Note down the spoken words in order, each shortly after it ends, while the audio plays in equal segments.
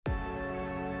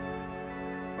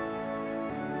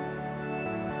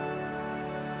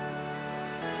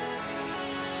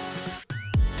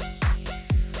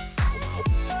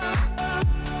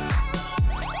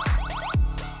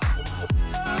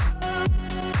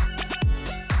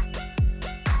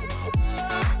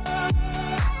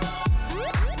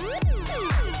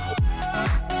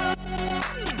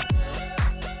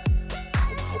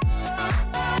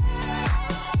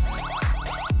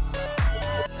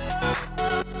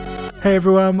Hey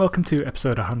everyone, welcome to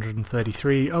episode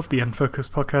 133 of the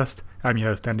Unfocused podcast. I'm your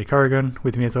host Andy Corrigan.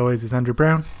 With me as always is Andrew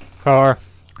Brown. Car.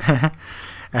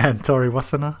 And Tori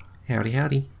Wassenaar. Howdy,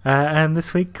 howdy. And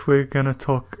this week we're going to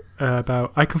talk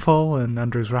about Iconfall and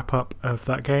Andrew's wrap-up of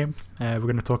that game. We're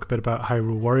going to talk a bit about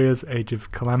Hyrule Warriors Age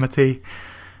of Calamity,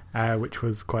 which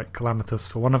was quite calamitous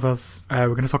for one of us. We're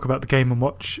going to talk about the Game &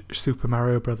 Watch Super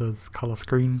Mario Brothers colour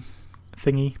screen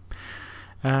thingy,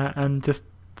 and just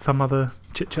some other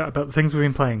chit-chat about the things we've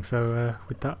been playing. So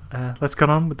with that, let's get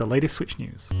on with the latest Switch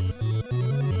news.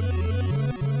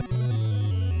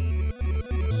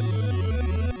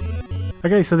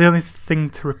 Okay, so the only thing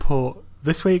to report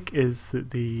this week is that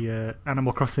the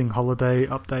Animal Crossing Holiday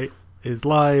update is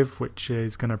live, which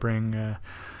is going to bring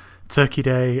Turkey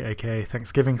Day, aka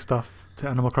Thanksgiving stuff, to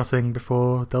Animal Crossing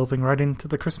before delving right into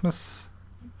the Christmas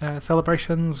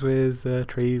celebrations with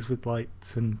trees with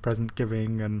lights and present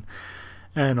giving and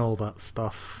all that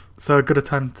stuff. So a good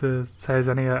time to say as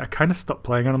any. I kind of stopped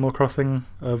playing Animal Crossing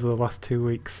over the last 2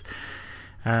 weeks.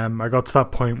 I got to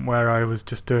that point where I was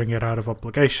just doing it out of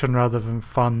obligation rather than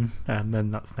fun, and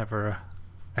then that's never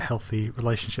a healthy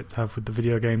relationship to have with the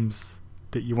video games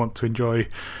that you want to enjoy.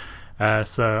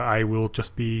 So I will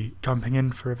just be jumping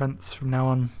in for events from now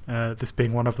on. This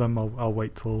being one of them, I'll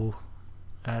wait till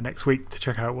next week to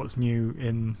check out what's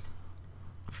new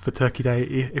for Turkey Day,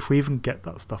 if we even get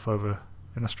that stuff over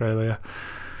in Australia.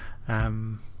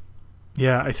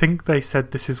 I think they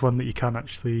said this is one that you can't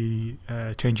actually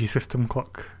change your system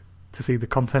clock to see the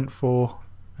content for,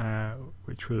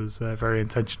 which was very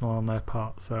intentional on their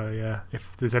part. So yeah,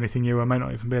 if there's anything new, I might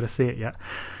not even be able to see it yet.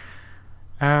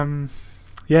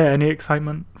 Any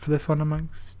excitement for this one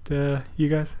amongst you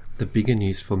guys? The bigger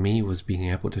news for me was being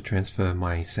able to transfer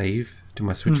my save to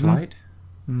my Switch Lite.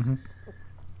 Mm-hmm.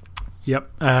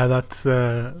 Yep,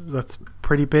 that's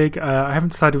pretty big. I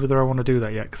haven't decided whether I want to do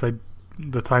that yet, because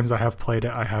the times I have played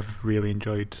it, I have really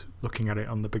enjoyed looking at it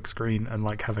on the big screen and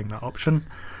like having that option.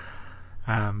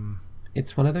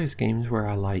 It's one of those games where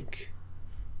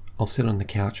I'll sit on the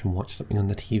couch and watch something on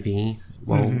the TV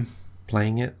while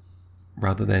playing it,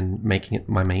 rather than making it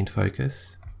my main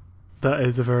focus. That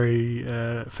is a very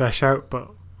fair shout,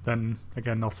 but then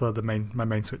again, also my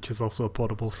main Switch is also a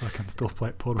portable, so I can still play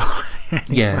it portable. Anyway.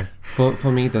 Yeah,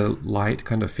 for me, the Lite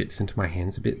kind of fits into my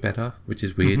hands a bit better, which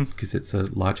is weird because it's a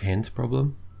large hands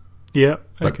problem. Yeah,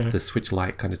 but the Switch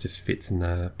Lite kind of just fits in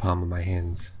the palm of my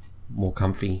hands, more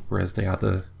comfy. Whereas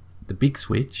the big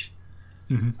Switch,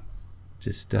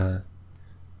 just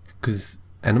because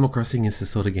Animal Crossing is the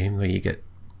sort of game where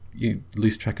you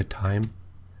lose track of time,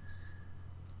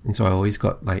 and so I always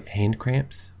got like hand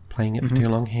cramps playing it for too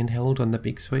long handheld on the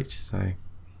big Switch. So,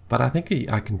 but I think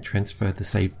I can transfer the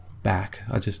save back.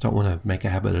 I just don't want to make a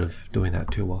habit of doing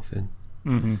that too often.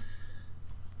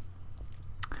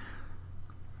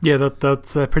 Yeah,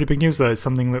 that's pretty big news though. It's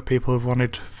something that people have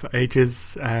wanted for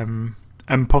ages, and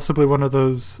possibly one of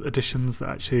those additions that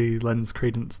actually lends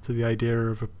credence to the idea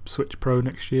of a Switch Pro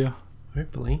next year.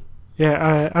 Hopefully.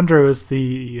 Yeah, Andrew is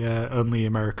the only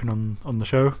American on the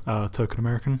show, token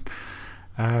American.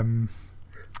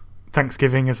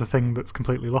 Thanksgiving is a thing that's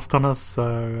completely lost on us,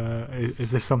 so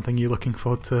is this something you're looking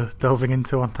forward to delving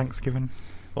into on Thanksgiving?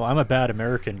 Well, I'm a bad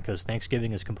American because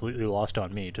Thanksgiving is completely lost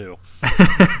on me, too. I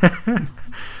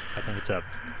think it's a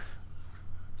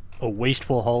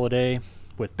wasteful holiday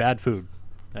with bad food,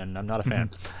 and I'm not a fan.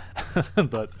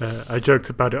 But I joked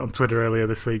about it on Twitter earlier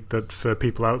this week that for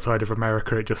people outside of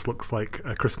America, it just looks like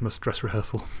a Christmas dress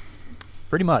rehearsal.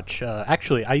 Pretty much.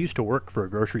 Actually, I used to work for a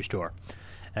grocery store,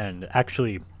 and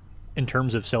actually, in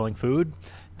terms of selling food,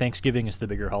 Thanksgiving is the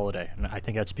bigger holiday. And I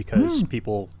think that's because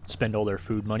people spend all their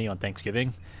food money on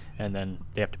Thanksgiving, and then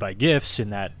they have to buy gifts in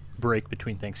that break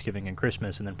between Thanksgiving and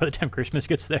Christmas. And then by the time Christmas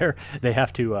gets there, they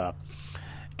have to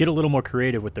get a little more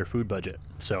creative with their food budget.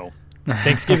 So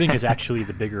Thanksgiving is actually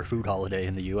the bigger food holiday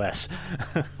in the U.S.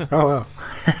 Oh, wow.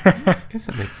 I guess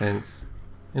that makes sense.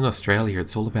 In Australia,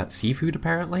 it's all about seafood,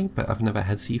 apparently, but I've never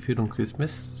had seafood on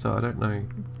Christmas, so I don't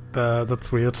know.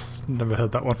 That's weird. Never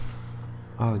heard that one.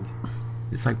 Oh,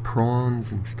 it's like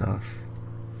prawns and stuff.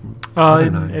 I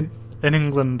don't know. In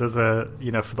England, as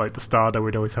for like the starter,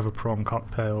 we'd always have a prawn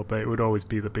cocktail, but it would always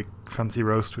be the big fancy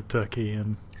roast with turkey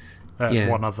and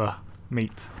one other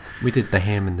meat. We did the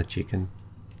ham and the chicken.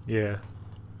 Yeah.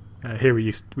 Here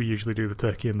we usually do the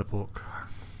turkey and the pork.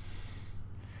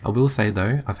 I will say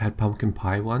though, I've had pumpkin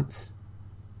pie once.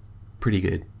 Pretty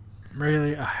good.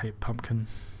 Really? I hate pumpkin.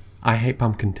 I hate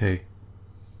pumpkin too.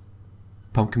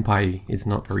 Pumpkin pie is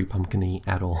not very pumpkin-y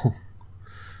at all.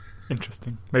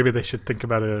 Interesting. Maybe they should think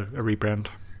about a rebrand.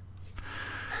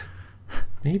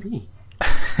 Maybe.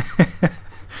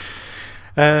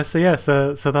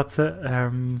 So that's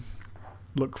it.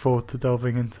 Look forward to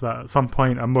delving into that at some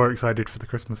point. I'm more excited for the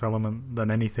Christmas element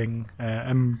than anything,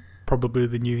 and probably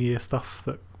the New Year stuff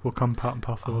that will come part and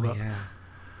parcel with that. Yeah.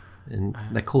 And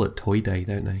they call it Toy Day,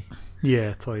 don't they?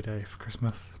 Yeah, Toy Day for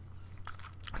Christmas.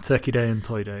 Turkey Day and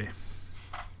Toy Day.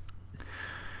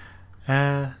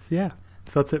 So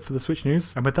that's it for the Switch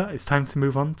news. And with that, it's time to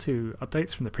move on to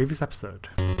updates from the previous episode.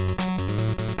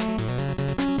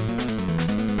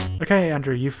 Okay,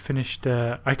 Andrew, you've finished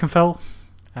Iconfell,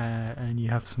 and you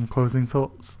have some closing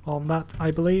thoughts on that,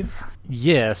 I believe.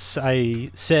 Yes,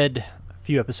 I said a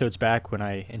few episodes back when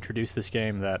I introduced this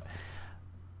game that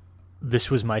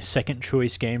this was my second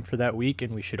choice game for that week,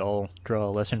 and we should all draw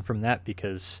a lesson from that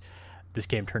because this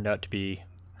game turned out to be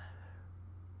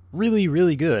really,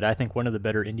 really good. I think one of the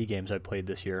better indie games I played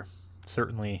this year.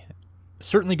 Certainly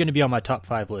going to be on my top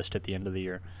 5 list at the end of the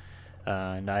year.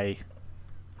 And I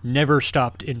never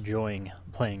stopped enjoying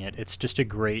playing it. It's just a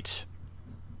great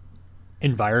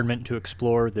environment to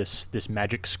explore, this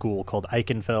magic school called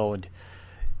Iconfell, and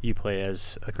you play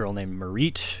as a girl named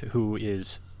Marit, who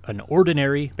is an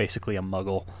ordinary, basically a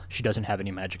muggle. She doesn't have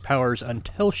any magic powers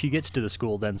until she gets to the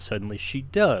school, then suddenly she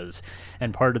does.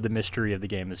 And part of the mystery of the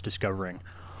game is discovering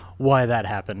why that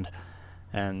happened.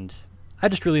 And I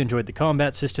just really enjoyed the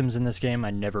combat systems in this game. I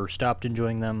never stopped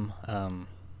enjoying them.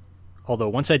 Although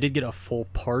once I did get a full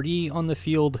party on the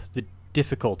field, the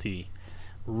difficulty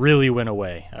really went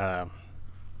away.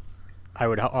 I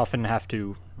would often have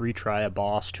to retry a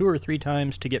boss 2 or 3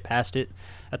 times to get past it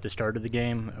at the start of the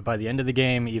game. By the end of the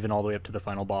game, even all the way up to the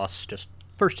final boss, just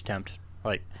first attempt.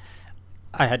 Like,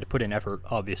 I had to put in effort,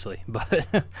 obviously, but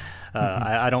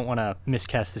I don't want to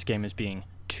miscast this game as being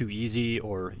too easy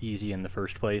or easy in the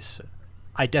first place.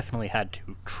 I definitely had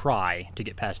to try to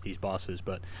get past these bosses,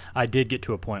 but I did get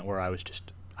to a point where I was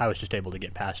just able to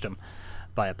get past them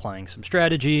by applying some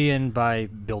strategy and by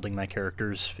building my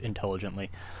characters intelligently.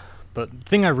 But the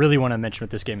thing I really want to mention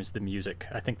with this game is the music.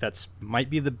 I think that's might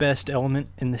be the best element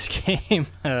in this game.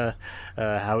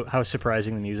 How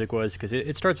surprising the music was, because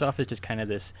it starts off as just kind of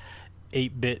this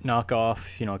 8-bit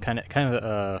knockoff, kind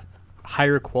of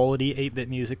higher quality 8-bit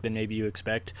music than maybe you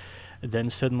expect. Then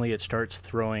suddenly it starts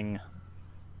throwing,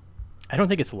 I don't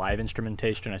think it's live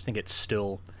instrumentation, I think it's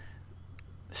still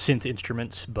synth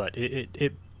instruments, but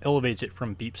it elevates it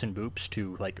from beeps and boops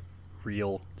to like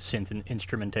real synth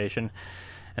instrumentation.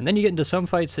 And then you get into some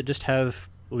fights that just have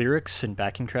lyrics and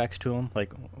backing tracks to them.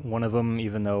 Like one of them,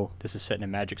 even though this is set in a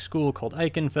magic school called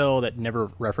Iconfell that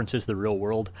never references the real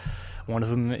world, one of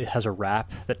them, it has a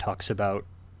rap that talks about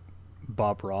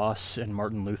Bob Ross and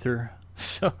Martin Luther.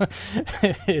 So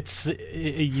it's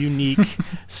a unique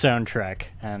soundtrack,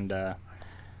 and I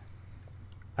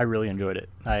really enjoyed it.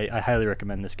 I highly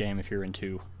recommend this game if you're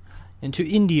into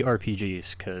indie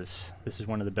RPGs, because this is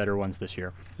one of the better ones this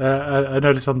year. I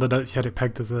noticed on the notes you had it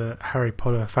pegged as a Harry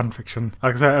Potter fanfiction.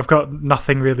 Like I said, I've got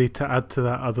nothing really to add to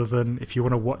that other than if you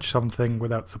want to watch something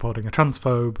without supporting a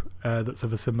transphobe that's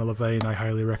of a similar vein, I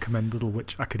highly recommend Little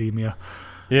Witch Academia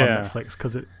on Netflix,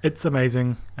 because it's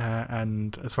amazing,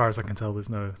 and as far as I can tell, there's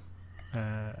no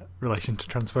relation to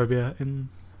transphobia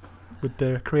with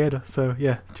their creator. So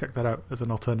yeah, check that out as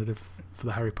an alternative for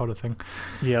the Harry Potter thing.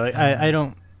 Yeah, like, I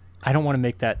don't want to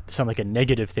make that sound like a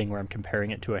negative thing where I'm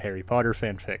comparing it to a Harry Potter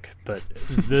fanfic, but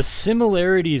the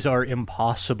similarities are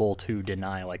impossible to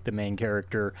deny. Like, the main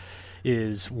character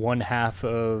is one half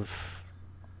of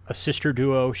a sister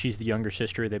duo. She's the younger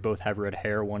sister. They both have red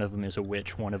hair. One of them is a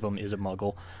witch. One of them is a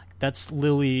muggle. That's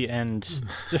Lily and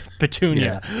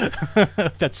Petunia.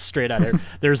 That's straight out of here.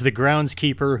 There's the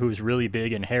groundskeeper, who's really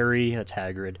big and hairy. That's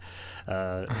Hagrid.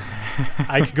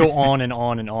 I could go on and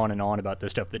on and on and on about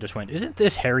this stuff that just went, isn't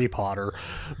this Harry Potter?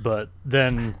 But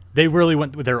then they really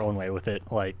went their own way with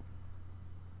it. Like,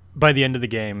 by the end of the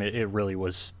game, it really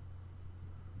was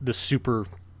the super...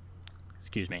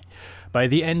 Excuse me. By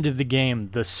the end of the game,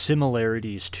 the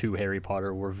similarities to Harry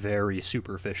Potter were very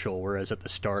superficial, whereas at the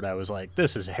start I was like,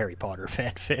 this is a Harry Potter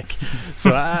fanfic.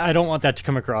 So I don't want that to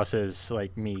come across as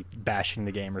like me bashing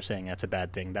the game or saying that's a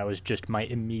bad thing. That was just my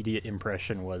immediate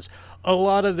impression was, a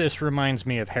lot of this reminds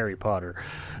me of Harry Potter.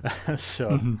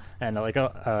 So, and like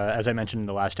as I mentioned in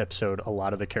the last episode, a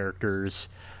lot of the characters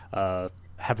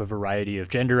have a variety of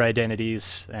gender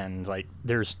identities, and like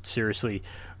there's seriously...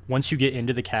 Once you get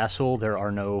into the castle, there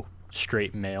are no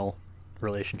straight male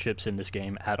relationships in this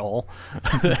game at all,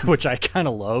 which I kind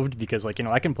of loved, because like,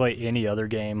 I can play any other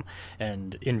game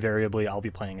and invariably I'll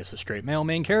be playing as a straight male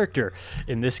main character.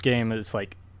 In this game, it's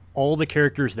like all the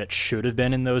characters that should have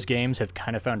been in those games have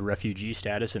kind of found refugee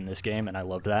status in this game, and I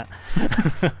loved that.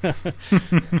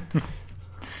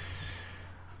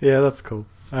 Yeah, that's cool.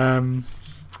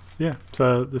 yeah,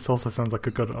 so this also sounds like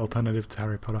a good alternative to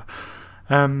Harry Potter.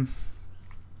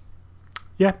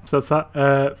 Yeah, so that's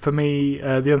that. For me,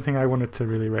 the other thing I wanted to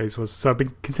really raise was, so I've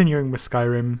been continuing with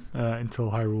Skyrim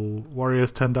until Hyrule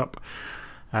Warriors turned up.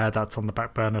 That's on the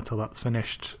back burner till that's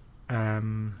finished. Yeah,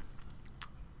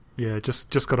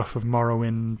 just got off of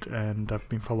Morrowind, and I've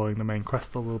been following the main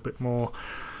quest a little bit more.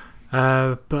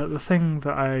 But the thing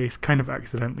that I kind of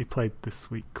accidentally played this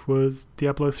week was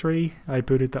Diablo 3. I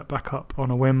booted that back up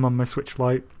on a whim on my Switch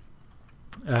Lite.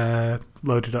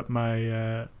 Loaded up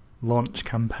my launch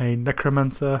campaign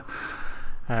Necromancer,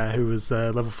 who was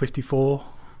level 54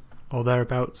 or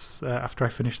thereabouts after I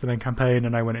finished the main campaign,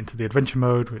 and I went into the adventure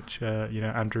mode, which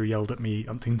Andrew yelled at me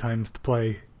umpteen times to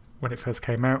play when it first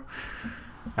came out.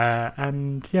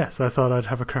 And yeah, so I thought I'd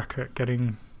have a crack at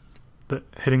hitting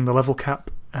the level cap,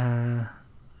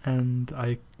 and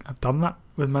I've done that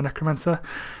with my Necromancer.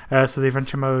 So the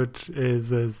adventure mode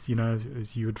is, as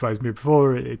you advised me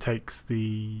before, it takes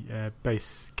the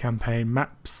base campaign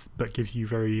maps, but gives you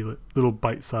very little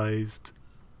bite-sized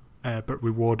but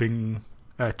rewarding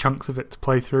chunks of it to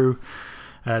play through.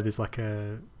 There's like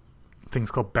things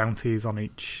called bounties on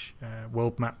each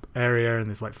world map area, and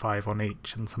there's like 5 on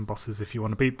each, and some bosses if you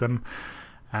want to beat them.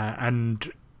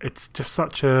 And it's just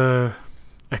such a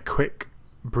quick,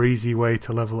 breezy way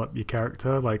to level up your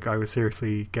character. Like, I was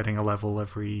seriously getting a level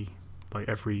every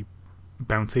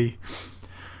bounty,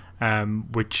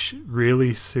 which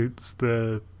really suits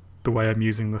the way I'm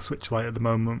using the Switch Lite at the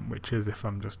moment, which is if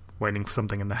I'm just waiting for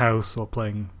something in the house or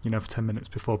playing for 10 minutes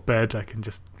before bed, I can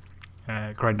just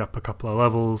grind up a couple of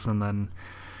levels and then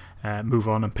move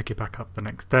on and pick it back up the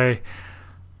next day.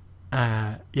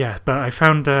 But I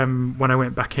found when I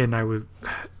went back in,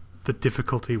 the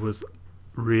difficulty was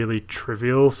really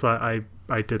trivial, so I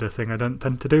did a thing I don't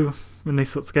tend to do in these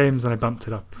sorts of games, and I bumped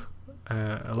it up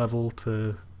a level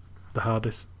to the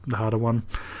harder one,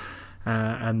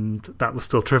 and that was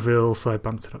still trivial, so I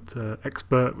bumped it up to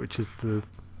expert, which is the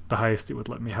highest it would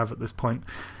let me have at this point.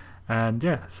 And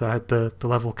yeah, so I had the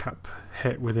level cap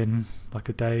hit within like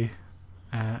a day,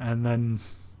 and then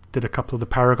did a couple of the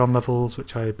Paragon levels,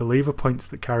 which I believe are points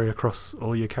that carry across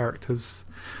all your characters.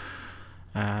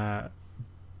 But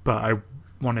I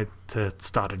wanted to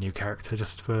start a new character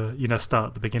just for, start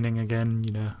at the beginning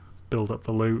again, build up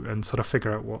the loot and sort of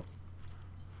figure out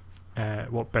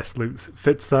what best loot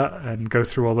fits that and go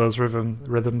through all those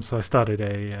rhythms. So I started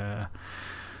a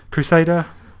Crusader,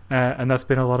 and that's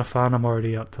been a lot of fun. I'm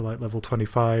already up to like level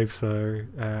 25, so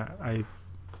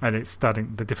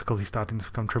the difficulty's starting to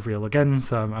become trivial again,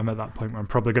 so I'm at that point where I'm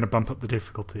probably going to bump up the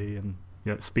difficulty and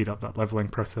speed up that leveling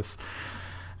process.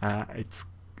 It's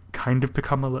kind of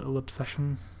become a little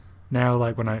obsession now.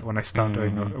 Like when I start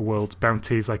doing a world's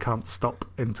bounties, I can't stop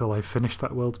until I finish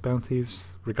that world's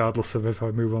bounties, regardless of if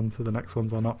I move on to the next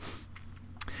ones or not.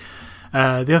 The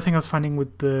other thing I was finding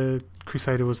with the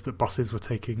Crusader was that bosses were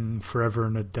taking forever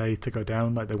and a day to go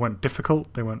down. Like, they weren't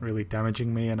difficult, they weren't really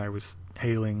damaging me, and I was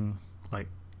healing like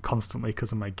constantly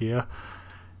because of my gear.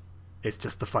 It's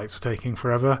just the fights were taking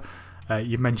forever.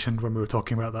 You mentioned when we were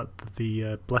talking about that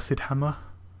the Blessed Hammer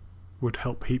would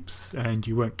help heaps, and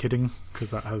you weren't kidding,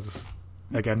 because that has,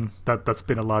 again, that's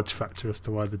been a large factor as to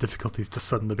why the difficulties just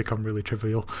suddenly become really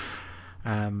trivial.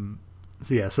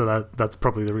 So that's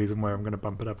probably the reason why I'm going to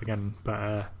bump it up again.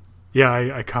 But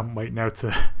I can't wait now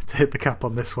to hit the cap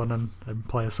on this one and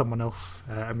play as someone else.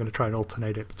 I'm going to try and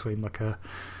alternate it between like a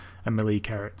melee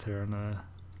character and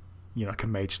like a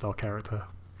mage style character.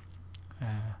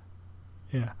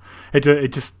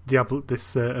 It just Diablo,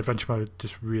 this adventure mode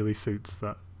just really suits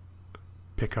that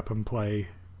pick up and play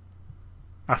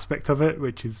aspect of it,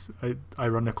 which is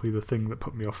ironically the thing that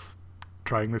put me off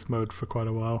trying this mode for quite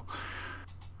a while.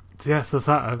 So that's that.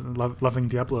 I'm loving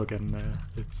Diablo again.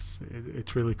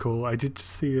 It's really cool. I did just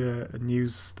see a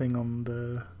news thing on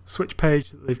the Switch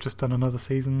page. They've just done another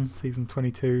season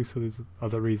 22, so there's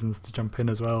other reasons to jump in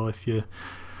as well if you're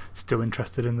still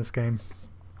interested in this game.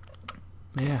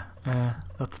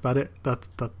 That's about it.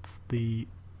 That's the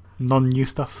non-new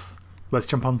stuff. Let's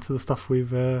jump on to the stuff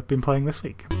we've been playing this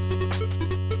week.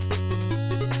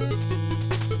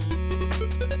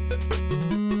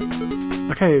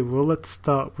 Okay, well, let's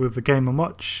start with the Game &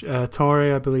 Watch.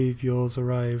 Tori, I believe yours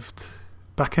arrived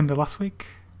back into last week?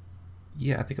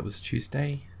 Yeah, I think it was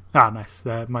Tuesday. Ah, nice.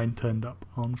 Mine turned up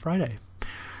on Friday.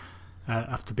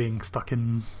 After being stuck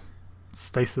in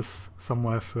stasis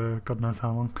somewhere for God knows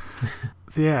how long.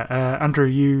 So Andrew,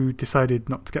 you decided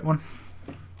not to get one?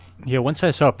 Yeah, once I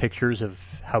saw pictures of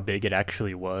how big it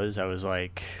actually was, I was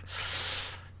like,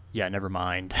 yeah, never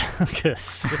mind.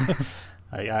 Because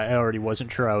I already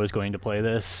wasn't sure I was going to play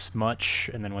this much,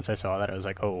 and then once I saw that, I was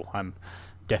like, oh, I'm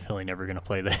definitely never going to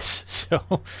play this.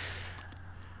 So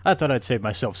I thought I'd save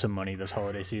myself some money this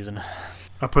holiday season.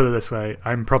 I'll put it this way: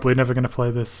 I'm probably never going to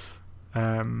play this,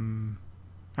 and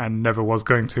never was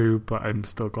going to. But I'm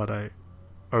still glad I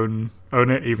own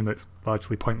it, even though it's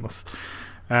largely pointless.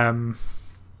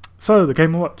 So the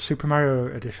Game & Watch Super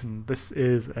Mario Edition. This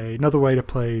is another way to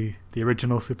play the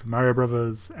original Super Mario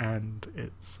Brothers, and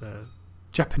it's a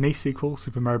Japanese sequel,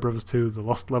 Super Mario Bros. 2: The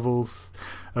Lost Levels.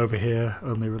 Over here,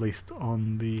 only released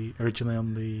originally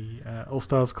on the All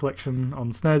Stars collection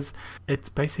on SNES. It's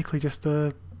basically just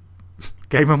a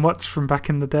Game & Watch from back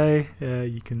in the day.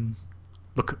 You can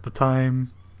look at the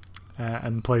time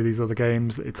and play these other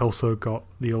games. It's also got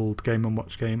the old Game &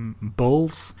 Watch game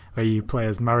Balls, where you play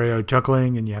as Mario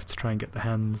juggling and you have to try and get the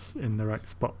hands in the right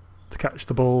spot to catch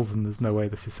the balls, and there's no way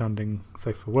this is sounding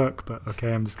safe for work, but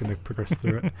okay, I'm just going to progress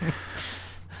through it.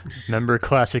 Remember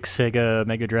classic Sega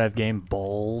Mega Drive game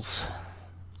Balls?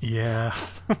 Yeah,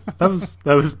 that was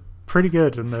pretty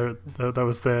good, and that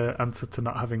was the answer to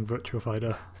not having Virtua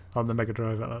Fighter on the Mega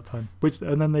Drive at that time.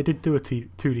 And then they did do a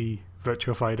 2D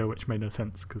Virtua Fighter, which made no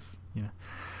sense because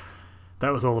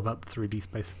that was all about the 3D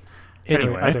space.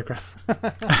 Anyway, I digress.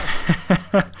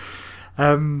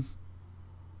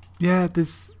 Yeah,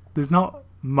 there's not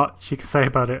much you can say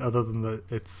about it other than that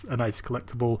it's a nice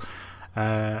collectible,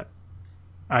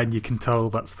 and you can tell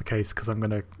that's the case because I'm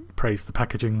going to praise the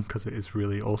packaging because it is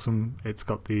really awesome. It's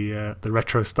got the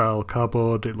retro style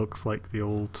cardboard. It looks like the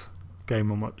old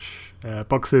Game & Watch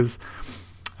boxes.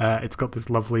 It's got this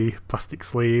lovely plastic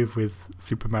sleeve with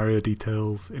Super Mario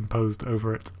details imposed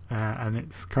over it, and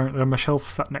it's currently on my shelf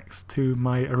sat next to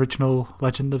my original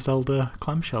Legend of Zelda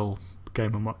clamshell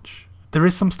Game & Watch. There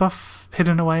is some stuff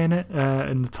hidden away in it.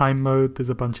 In the time mode, there's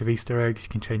a bunch of Easter eggs. You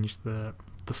can change the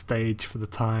stage for the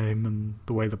time and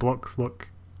the way the blocks look.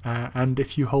 And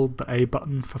if you hold the A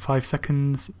button for 5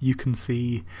 seconds, you can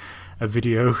see a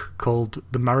video called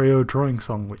The Mario Drawing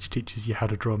Song, which teaches you how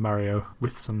to draw Mario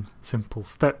with some simple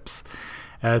steps.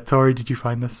 Tori, did you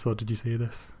find this or did you see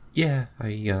this? Yeah,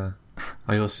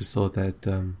 I also saw that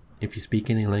if you speak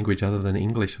any language other than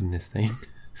English on this thing,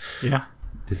 yeah,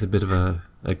 there's a bit of a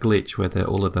glitch where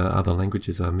all of the other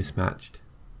languages are mismatched.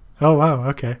 Oh wow,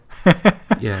 okay.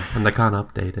 Yeah, and they can't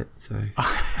update it, so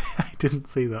I didn't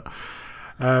see that.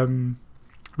 But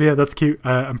yeah, that's cute.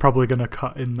 I'm probably going to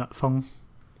cut in that song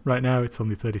right now. It's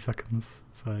only 30 seconds,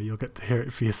 so you'll get to hear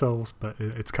it for yourselves, but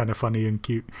it's kind of funny and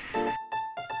cute.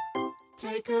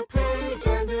 Take a page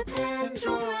and a pen,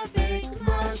 draw a big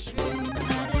mushroom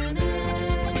and an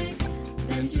egg,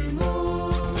 then 2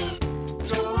 more.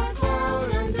 Draw a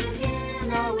cloud under here,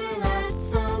 now we'll add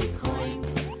some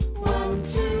coins. 1,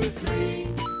 2, 3,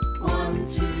 1,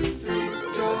 2, 3.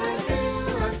 Draw a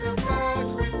hill at the back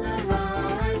with a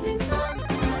rising sun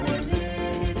and a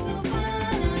little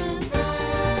man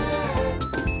there.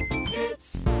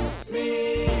 It's me,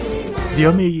 The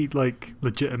only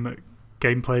legitimate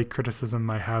gameplay criticism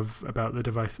I have about the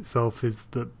device itself is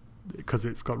that because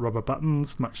it's got rubber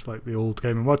buttons, much like the old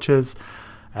Game & Watches,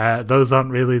 those aren't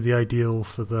really the ideal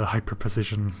for the hyper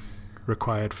precision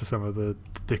required for some of the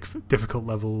difficult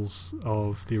levels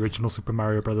of the original Super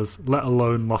Mario Brothers, let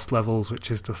alone Lost Levels,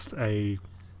 which is just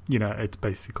it's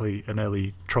basically an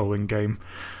early trolling game.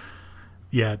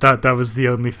 Yeah, that was the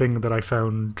only thing that I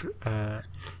found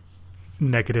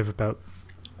negative about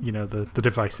the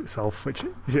device itself, which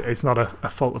it's not a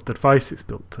fault of the device. It's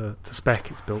built to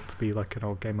spec. It's built to be like an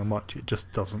old Game & Watch. It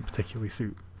just doesn't particularly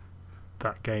suit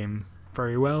that game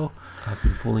very well. I've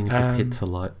been falling into pits a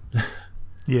lot.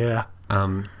 Yeah.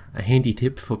 A handy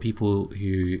tip for people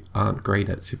who aren't great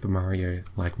at Super Mario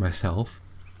like myself: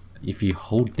 if you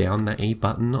hold down the A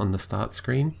button on the start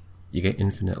screen, you get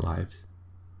infinite lives.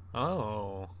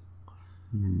 Oh.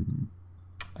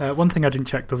 One thing I didn't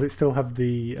check, does it still have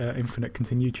the infinite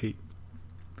continue cheat?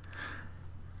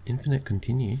 Infinite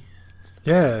continue?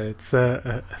 Yeah, it's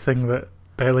a thing that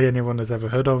barely anyone has ever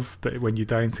heard of, but when you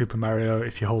die in Super Mario,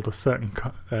 if you hold a certain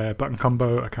button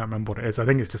combo, I can't remember what it is, I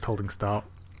think it's just holding start,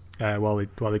 while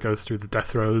it goes through the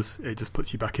death rows, it just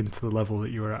puts you back into the level that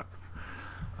you were at.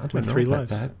 I don't know about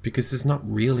that, because there's not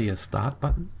really a start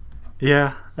button.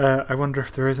 Yeah, I wonder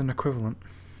if there is an equivalent.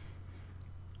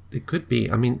 It could be.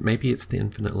 I mean, maybe it's the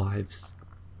infinite lives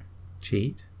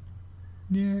cheat.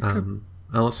 Yeah.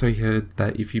 I also heard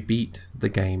that if you beat the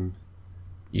game,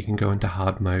 you can go into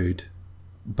hard mode,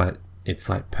 but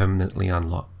it's permanently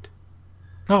unlocked.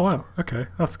 Oh wow, okay,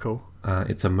 that's cool.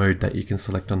 It's a mode that you can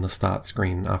select on the start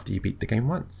screen after you beat the game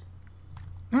once.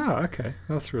 Oh, okay,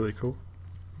 that's really cool.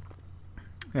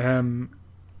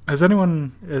 Has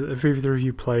anyone, have either of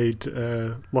you played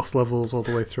Lost Levels all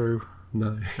the way through?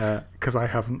 No. Because I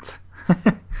haven't.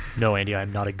 No, Andy,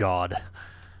 I'm not a god.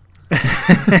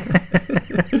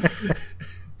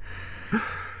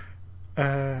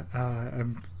 I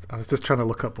was just trying to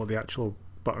look up what the actual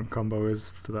button combo is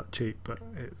for that cheat, but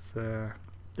it's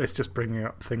just bringing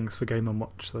up things for Game &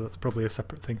 Watch, so that's probably a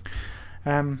separate thing.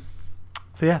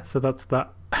 So that's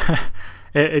that.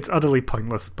 It's utterly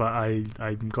pointless, but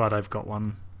I'm glad I've got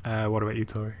one. What about you,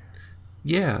 Tori?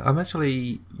 Yeah, I'm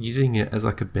actually using it as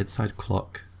like a bedside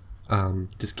clock,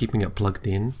 just keeping it plugged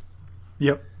in.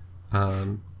 Yep.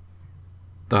 Though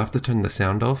I have to turn the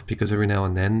sound off because every now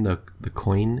and then the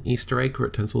coin Easter egg where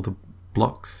it turns all the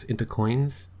blocks into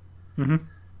coins,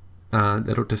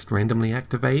 that'll just randomly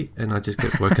activate, and I just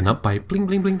get woken up by bling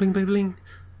bling bling bling bling bling.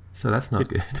 So that's not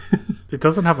good. It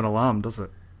doesn't have an alarm, does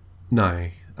it? No.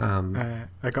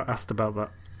 I got asked about that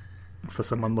for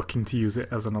someone looking to use it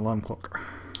as an alarm clock.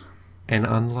 And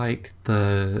unlike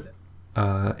the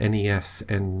NES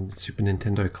and Super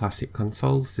Nintendo Classic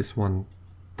consoles, this one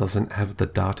doesn't have the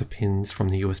data pins from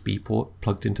the USB port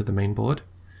plugged into the main board.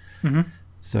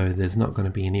 So there's not going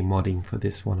to be any modding for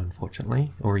this one,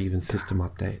 unfortunately, or even system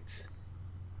updates.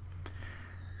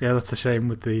 Yeah, that's a shame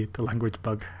with the language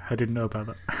bug. I didn't know about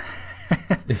that.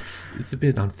 It's a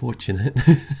bit unfortunate.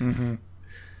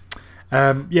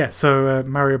 So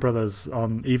Mario Brothers,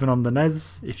 even on the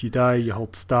NES, if you die, you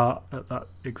hold start at that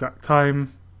exact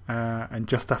time, and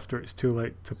just after it's too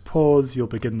late to pause, you'll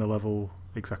begin the level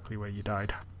exactly where you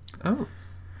died. Oh.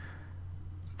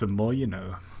 The more you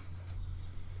know.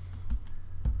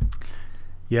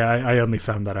 Yeah, I only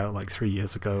found that out like 3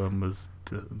 years ago, and was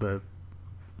the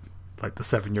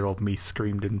 7-year-old me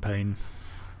screamed in pain.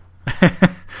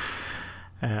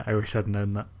 I wish I'd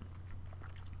known that.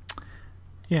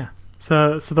 Yeah,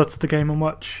 so that's the Game &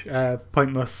 Watch.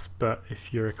 Pointless, but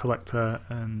if you're a collector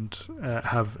and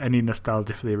have any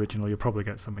nostalgia for the original, you'll probably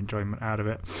get some enjoyment out of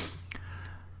it.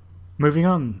 Moving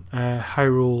on,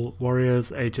 Hyrule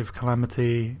Warriors: Age of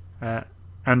Calamity.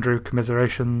 Andrew,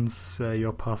 commiserations.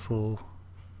 Your parcel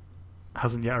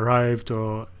hasn't yet arrived,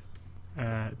 or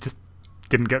just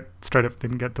didn't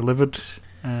get delivered,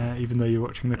 even though you're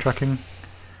watching the tracking.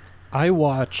 I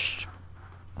watched,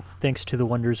 thanks to the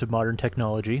wonders of modern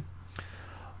technology,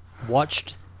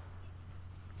 watched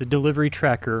the delivery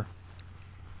tracker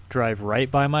drive right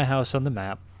by my house on the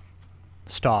map,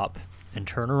 stop, and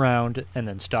turn around, and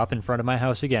then stop in front of my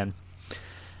house again.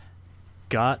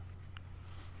 Got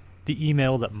the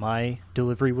email that my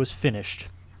delivery was finished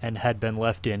and had been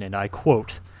left in, and I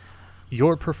quote,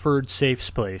 "Your preferred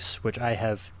safe place," which I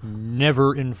have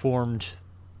never informed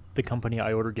the company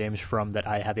I order games from that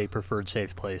I have a preferred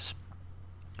safe place,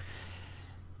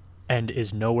 and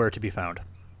is nowhere to be found.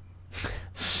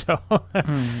 So,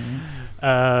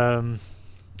 I'm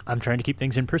trying to keep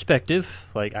things in perspective.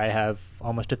 Like, I have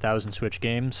almost 1,000 Switch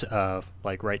games.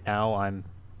 Like, right now, I'm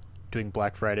doing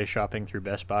Black Friday shopping through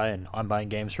Best Buy, and I'm buying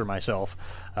games for myself.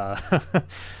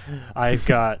 I've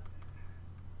got...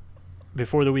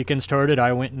 Before the weekend started,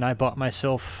 I went and I bought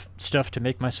myself stuff to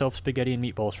make myself spaghetti and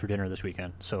meatballs for dinner this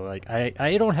weekend. So, like,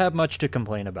 I don't have much to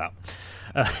complain about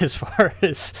as far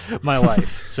as my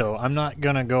life. So I'm not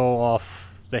going to go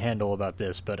off the handle about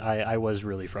this, but I was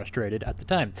really frustrated at the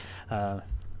time.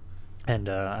 And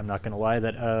I'm not going to lie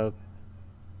that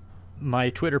my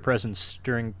Twitter presence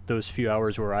during those few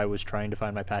hours where I was trying to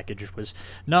find my package was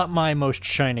not my most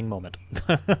shining moment.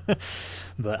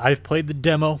 But I've played the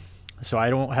demo, so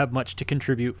I don't have much to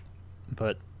contribute,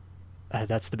 but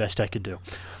that's the best I could do.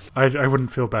 I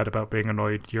wouldn't feel bad about being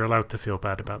annoyed. You're allowed to feel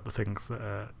bad about the things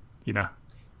that,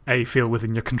 A, feel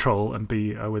within your control, and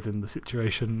B, are within the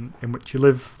situation in which you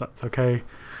live. That's okay.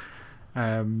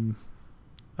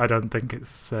 I don't think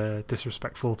it's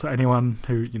disrespectful to anyone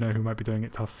who might be doing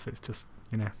it tough. It's just,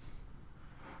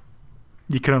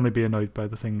 you can only be annoyed by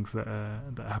the things that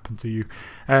happen to you.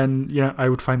 And, I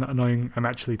would find that annoying. I'm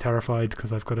actually terrified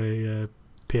because I've got a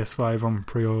PS5 on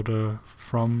pre-order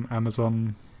from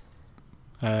Amazon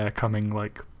coming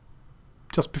like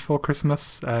just before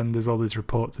Christmas, and there's all these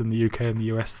reports in the UK and the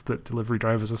US that delivery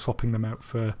drivers are swapping them out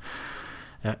for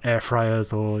air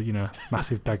fryers or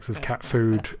massive bags of cat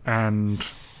food. And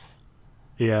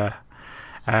no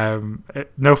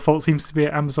fault seems to be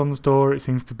at Amazon's door. It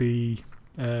seems to be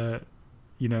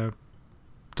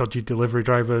dodgy delivery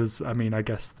drivers. I mean, I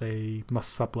guess they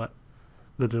must sublet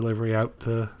the delivery out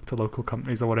to local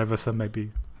companies or whatever, so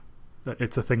maybe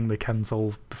it's a thing they can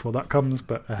solve before that comes.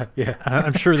 But yeah,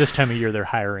 I'm sure this time of year they're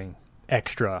hiring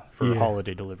extra for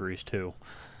holiday deliveries too.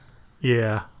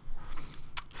 Yeah.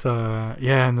 So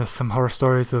and there's some horror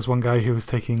stories. There's one guy who was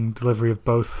taking delivery of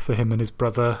both for him and his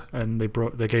brother, and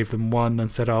they gave them one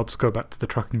and said, "I'll just go back to the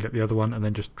truck and get the other one," and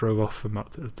then just drove off and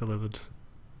marked it as delivered.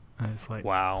 And it's like,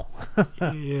 Wow.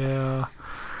 yeah.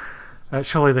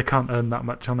 Surely they can't earn that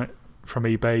much on it from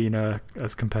eBay,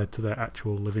 as compared to their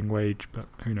actual living wage, but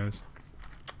who knows.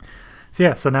 So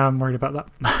yeah, so now I'm worried about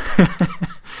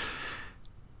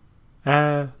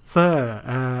that.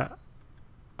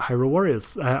 Hyrule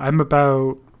Warriors. I'm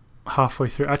about halfway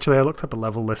through. Actually, I looked up a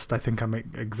level list. I think I'm at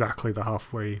exactly the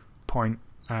halfway point.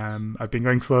 I've been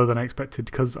going slower than I expected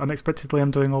because unexpectedly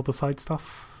I'm doing all the side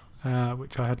stuff,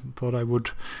 which I hadn't thought I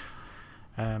would.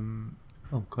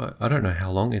 Oh god, I don't know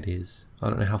how long it is. I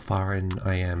don't know how far in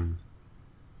I am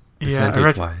Yeah,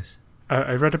 percentage-wise.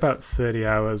 I read about 30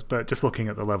 hours, but just looking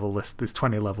at the level list, there's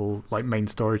 20 level main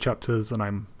story chapters, and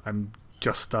I'm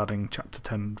just starting chapter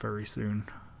 10 very soon.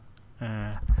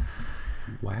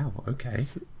 Wow, okay.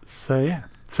 So yeah.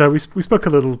 So we spoke a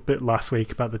little bit last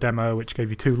week about the demo, which gave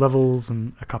you 2 levels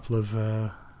and a couple of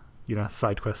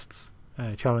side quests,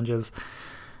 challenges.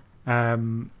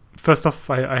 First off,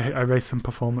 I raised some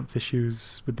performance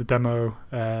issues with the demo.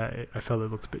 I felt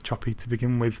it looked a bit choppy to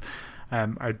begin with.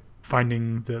 I'm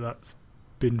finding that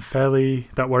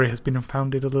warrior has been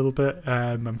unfounded a little bit.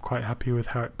 I'm quite happy with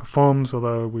how it performs,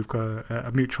 although we've got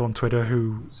a mutual on Twitter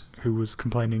who was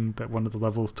complaining that one of the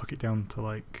levels took it down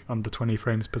to under 20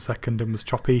 frames per second and was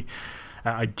choppy.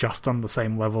 I just on the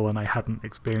same level and I hadn't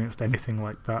experienced anything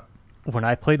like that. When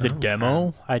I played the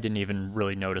demo, I didn't even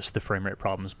really notice the frame rate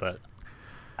problems, but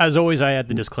as always, I add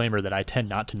the disclaimer that I tend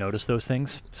not to notice those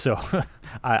things. So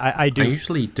I do. I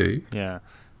usually do. Yeah.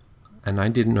 And I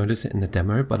didn't notice it in the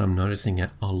demo, but I'm noticing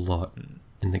it a lot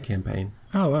in the campaign.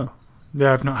 Oh, wow.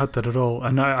 Yeah, I've not had that at all.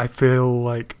 And I feel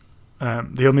like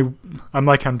I'm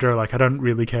like Andrew, I don't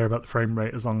really care about the frame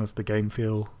rate as long as the game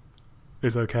feel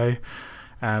is okay.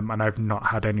 And I've not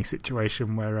had any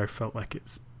situation where I felt like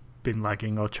it's been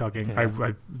lagging or chugging. Yeah.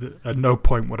 At no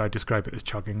point would I describe it as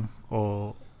chugging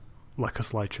or like a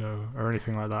slideshow or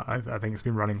anything like that. I think it's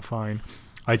been running fine.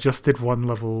 I just did one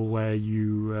level where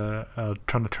you are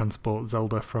trying to transport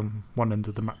Zelda from one end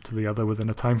of the map to the other within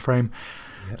a time frame.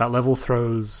 Yep. That level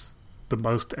throws the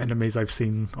most enemies I've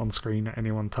seen on screen at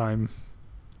any one time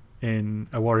in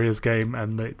a Warriors game,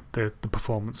 and the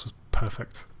performance was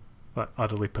perfect,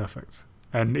 utterly perfect,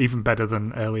 and even better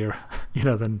than earlier,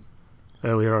 than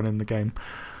earlier on in the game.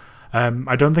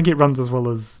 I don't think it runs as well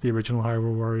as the original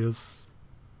Hyrule Warriors,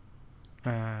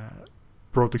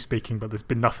 broadly speaking, but there's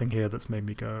been nothing here that's made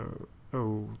me go,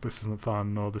 oh, this isn't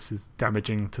fun, or this is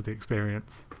damaging to the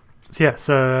experience. So yeah,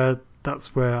 so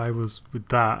that's where I was with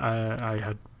that. I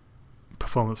had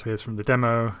performance fears from the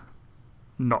demo,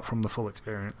 not from the full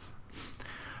experience.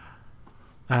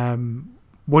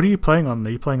 What are you playing on? Are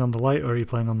you playing on the light or are you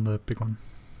playing on the big one?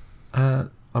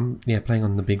 I'm playing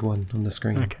on the big one on the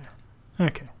screen.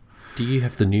 Okay. Do you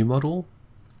have the new model?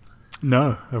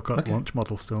 No, I've got the launch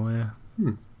model still, yeah.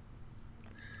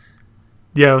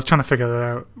 Yeah, I was trying to figure that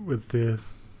out with the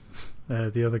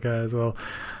other guy as well.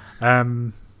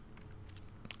 But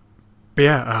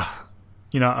yeah,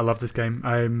 I love this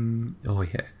game. Oh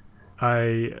yeah.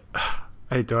 I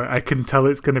adore it. I can tell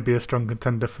it's going to be a strong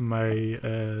contender for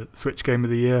my Switch Game of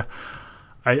the Year.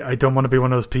 I don't want to be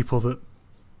one of those people that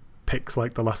picks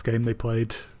the last game they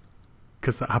played,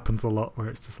 because that happens a lot where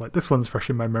it's just this one's fresh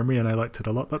in my memory and I liked it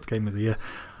a lot. That's Game of the Year.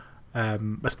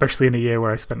 Especially in a year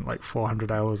where I spent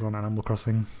 400 hours on Animal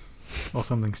Crossing or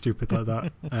something stupid like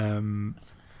that.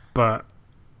 But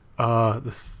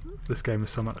this game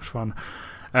is so much fun.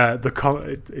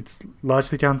 It's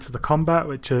largely down to the combat,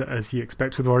 which, as you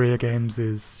expect with Warrior games,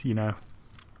 is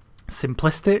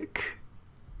simplistic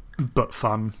but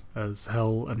fun as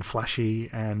hell and flashy,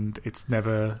 and it's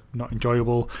never not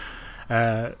enjoyable.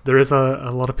 There is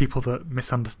a lot of people that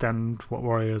misunderstand what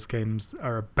Warriors games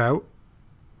are about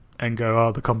and go,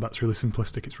 oh, the combat's really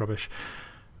simplistic, it's rubbish.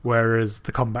 Whereas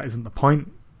the combat isn't the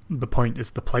point. The point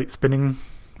is the plate spinning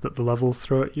that the levels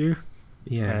throw at you.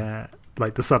 Yeah.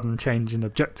 The sudden change in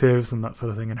objectives and that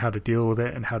sort of thing, and how to deal with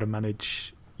it and how to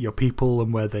manage your people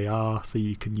and where they are so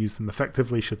you can use them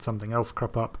effectively should something else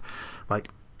crop up.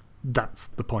 That's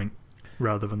the point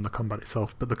rather than the combat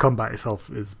itself. But the combat itself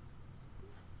is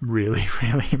really,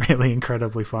 really, really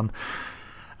incredibly fun.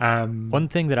 One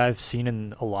thing that I've seen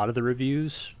in a lot of the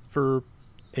reviews for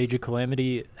Age of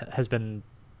Calamity has been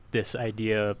this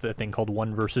idea of a thing called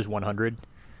 1 versus 100,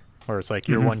 where it's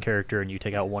you're one character and you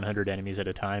take out 100 enemies at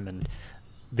a time, and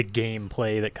the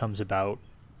gameplay that comes about,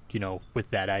 with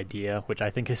that idea, which I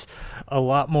think is a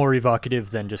lot more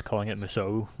evocative than just calling it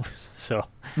Musou. So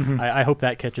I hope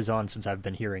that catches on, since I've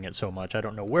been hearing it so much. I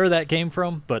don't know where that came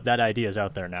from, but that idea is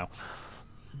out there now.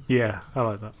 Yeah, I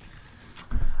like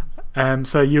that.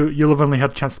 So you'll have only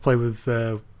had a chance to play with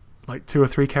like 2 or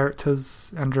 3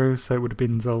 characters, Andrew. So it would have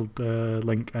been Zelda,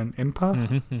 Link, and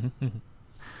Impa.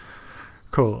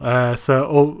 Cool. So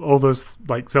all those,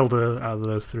 like Zelda out of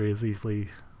those 3 is easily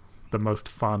the most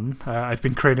fun. I've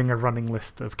been creating a running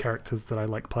list of characters that I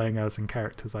like playing as and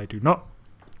characters I do not.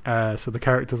 So the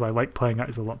characters I like playing at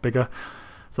is a lot bigger.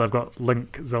 So I've got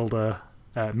Link, Zelda,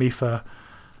 Mipha,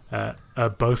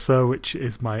 Urbosa, which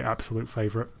is my absolute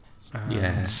favourite.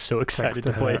 Yeah. So excited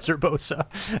to play as Urbosa.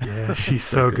 Yeah, she's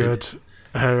so good.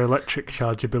 Her electric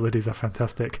charge abilities are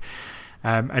fantastic.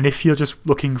 And if you're just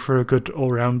looking for a good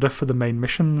all-rounder for the main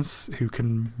missions who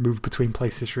can move between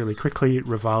places really quickly,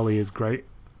 Rivali is great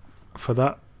for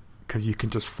that, because you can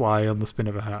just fly on the spin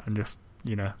of a hat and just,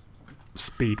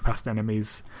 speed past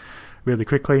enemies really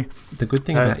quickly. The good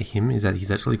thing about him is that he's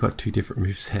actually got 2 different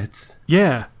movesets.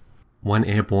 Yeah. One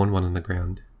airborne, one on the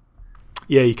ground.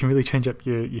 Yeah, you can really change up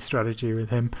your strategy with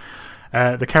him.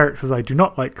 The characters I do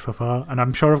not like so far, and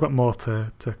I'm sure I've got more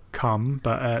to come,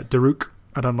 but Daruk,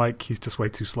 I don't like. He's just way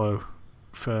too slow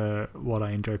for what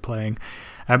I enjoy playing.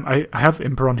 I have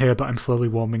Impa on here, but I'm slowly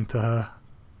warming to her.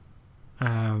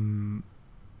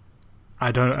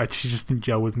 She just didn't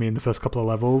gel with me in the first couple of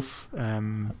levels,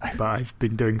 but I've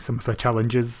been doing some of her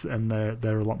challenges, and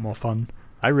they're a lot more fun.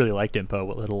 I really liked Impa,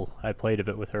 what little I played of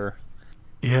it with her.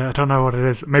 Yeah, I don't know what it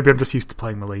is. Maybe I'm just used to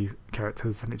playing melee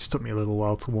characters, and it just took me a little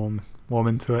while to warm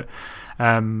into it.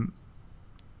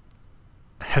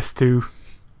 Hestu,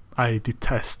 I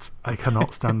detest. I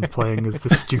cannot stand playing as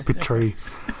the stupid tree.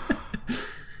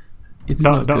 It's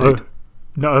not good.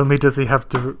 Not only does he have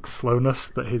Daruk's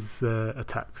slowness, but his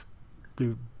attacks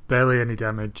do barely any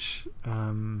damage.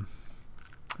 And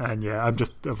yeah, I'm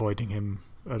just avoiding him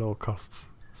at all costs.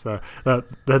 So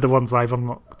they're the ones I've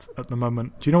unlocked at the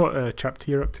moment. Do you know what chapter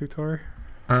you're up to, Tori?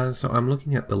 So I'm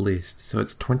looking at the list. So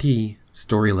it's 20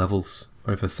 story levels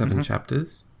over 7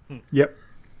 chapters. Yep.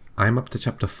 I'm up to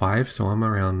chapter 5, so I'm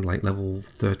around like level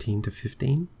 13 to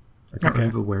 15. I can't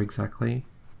remember where exactly.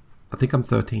 I think I'm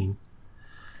 13.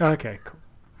 Okay, cool.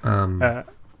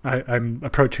 I'm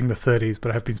approaching the 30s,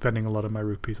 but I've been spending a lot of my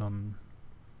rupees on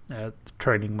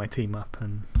training my team up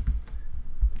and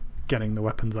getting the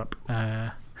weapons up.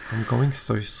 I'm going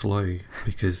so slow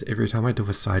because every time I do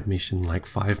a side mission, like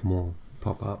 5 more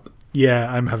pop up.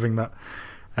 Yeah, I'm having that.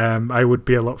 I would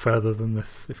be a lot further than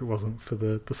this if it wasn't for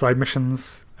the side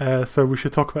missions. So we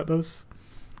should talk about those.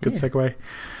 Good segue.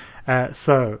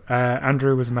 So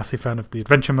Andrew was a massive fan of the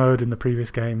adventure mode in the previous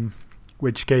game,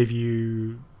 which gave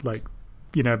you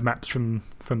maps from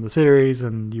the series,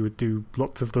 and you would do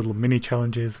lots of little mini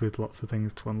challenges with lots of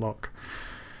things to unlock.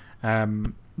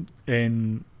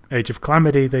 In Age of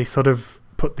Calamity, they sort of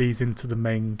put these into the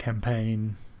main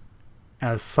campaign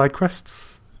as side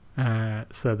quests.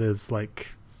 So there's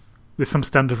some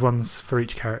standard ones for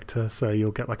each character. So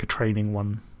you'll get like a training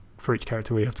one for each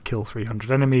character where you have to kill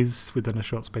 300 enemies within a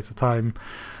short space of time.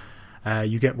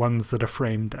 You get ones that are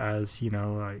framed as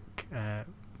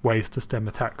ways to stem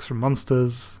attacks from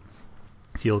monsters.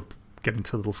 So you'll get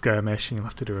into a little skirmish and you'll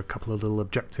have to do a couple of little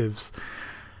objectives.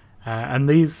 And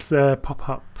these pop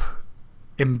up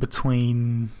in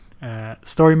between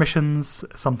story missions.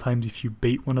 Sometimes if you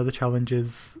beat one of the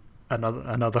challenges,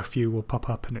 another few will pop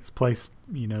up in its place,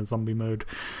 zombie mode.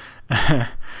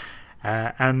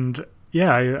 And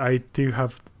yeah, I do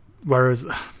have...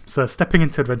 So stepping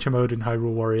into adventure mode in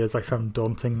Hyrule Warriors I found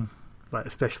daunting,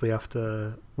 especially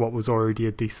after what was already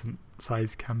a decent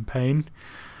sized campaign.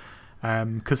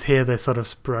 Because here they're sort of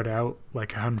spread out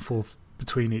like a handful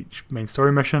between each main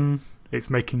story mission. It's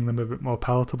making them a bit more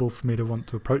palatable for me to want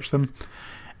to approach them.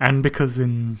 And because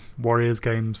in Warriors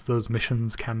games those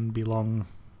missions can be long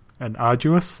and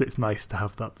arduous, it's nice to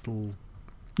have that little,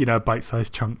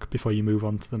 bite-sized chunk before you move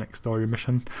on to the next story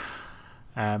mission.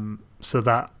 So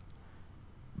that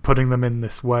putting them in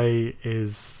this way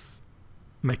is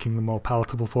making them more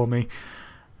palatable for me.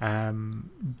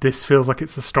 This feels like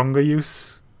it's a stronger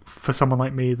use for someone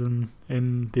like me than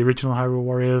in the original Hyrule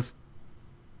Warriors,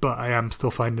 but I am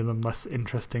still finding them less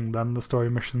interesting than the story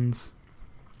missions.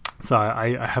 So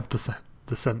I have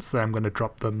the sense that I'm going to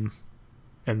drop them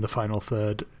in the final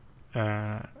third,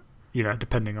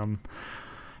 depending on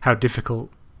how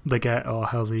difficult they get or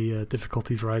how the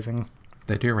difficulty's rising.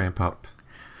 They do ramp up.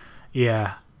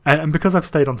 Yeah, and because I've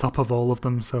stayed on top of all of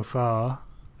them so far,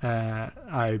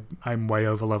 I'm way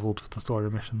over leveled for the story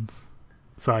missions.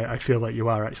 So I feel like you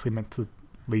are actually meant to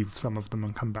leave some of them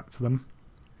and come back to them.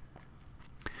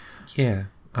 Yeah.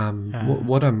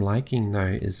 What I'm liking though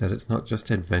is that it's not just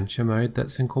adventure mode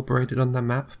that's incorporated on the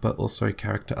map, but also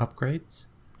character upgrades.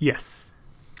 Yes.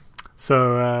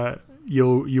 So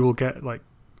you will get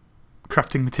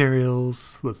crafting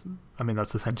materials. I mean,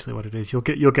 that's essentially what it is. You'll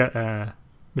get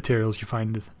materials you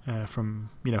find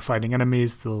from fighting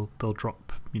enemies. They'll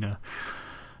drop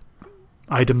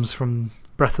items from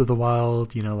Breath of the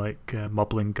Wild, like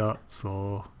moblin guts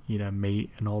or meat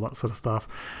and all that sort of stuff.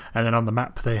 And then on the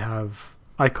map they have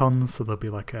icons, so there'll be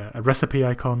like a recipe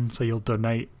icon. So you'll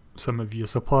donate some of your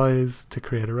supplies to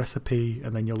create a recipe,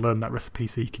 and then you'll learn that recipe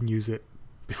so you can use it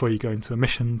before you go into a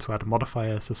mission to add a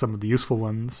modifier. So some of the useful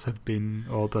ones have been,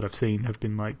 or that I've seen, have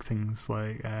been like things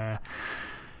like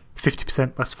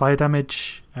 50% less fire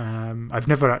damage. I've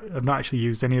not actually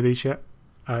used any of these yet.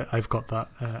 I've got that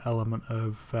element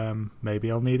of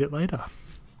maybe I'll need it later.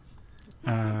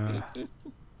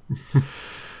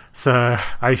 So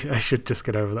I should just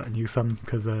get over that and use some,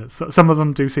 because some of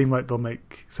them do seem like they'll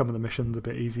make some of the missions a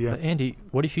bit easier. But Andy,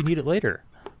 what if you need it later?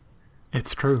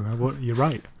 It's true. You're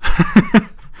right.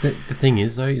 The thing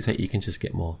is, though, is that you can just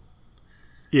get more.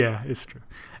 Yeah, it's true.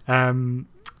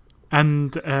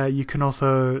 And you can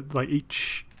also, like,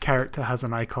 each character has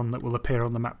an icon that will appear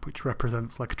on the map which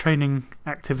represents like a training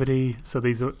activity. So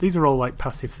these are all like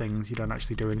passive things. You don't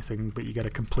actually do anything, but you get a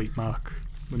complete mark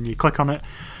when you click on it,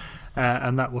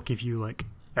 and that will give you like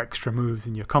extra moves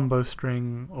in your combo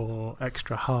string or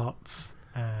extra hearts,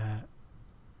 that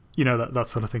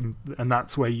sort of thing. And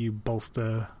that's where you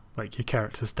bolster like your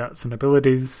character's stats and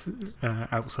abilities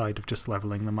outside of just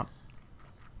leveling them up.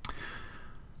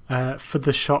 For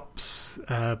the shops,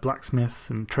 blacksmith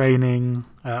and training,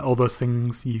 all those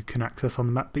things you can access on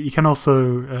the map, but you can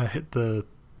also hit the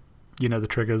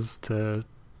triggers to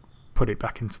put it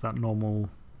back into that normal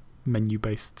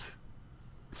menu-based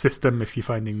system if you're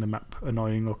finding the map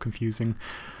annoying or confusing.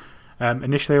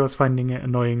 Initially I was finding it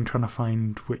annoying trying to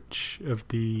find which of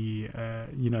the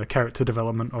character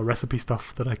development or recipe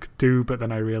stuff that I could do, but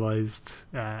then I realised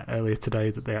earlier today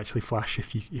that they actually flash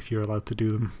if you're allowed to do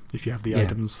them, if you have the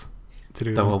items to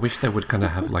do them. Though I wish they would kind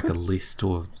of have like a list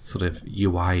or sort of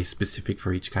UI specific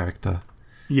for each character.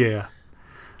 Yeah.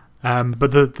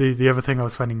 But the other thing I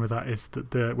was finding with that is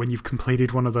that when you've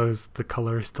completed one of those, the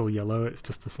colour is still yellow. It's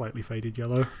just a slightly faded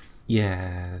yellow.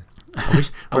 Yeah. I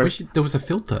wish there was a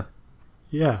filter.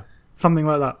 Yeah, something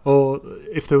like that. Or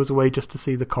if there was a way just to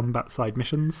see the combat side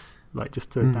missions, like just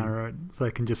to narrow it, so I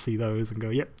can just see those and go,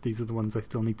 yep, these are the ones I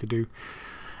still need to do.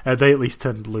 They at least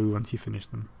turn blue once you finish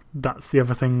them. That's the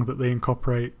other thing that they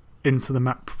incorporate into the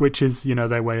map, which is,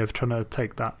 their way of trying to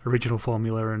take that original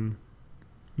formula and,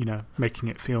 making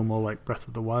it feel more like Breath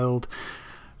of the Wild,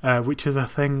 which is a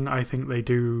thing I think they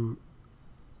do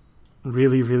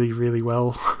really, really, really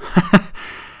well.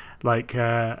 Like,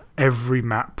 every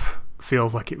map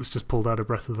feels like it was just pulled out of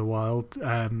Breath of the Wild.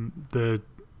 The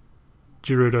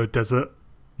Gerudo Desert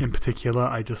in particular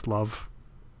I just love,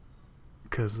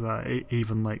 because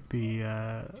even like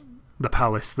the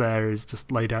palace there is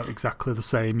just laid out exactly the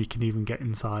same. You can even get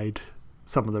inside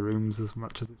some of the rooms as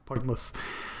much as it's pointless.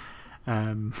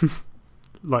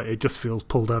 Like it just feels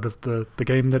pulled out of the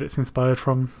game that it's inspired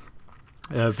from.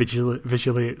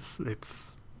 Visually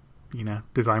it's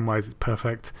design wise it's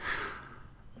perfect.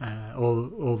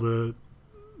 All the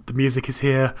music is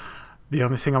here. The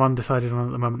only thing I'm undecided on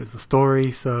at the moment is the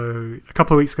story. So a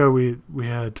couple of weeks ago we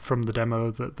heard from the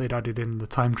demo that they'd added in the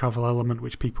time travel element,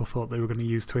 which people thought they were going to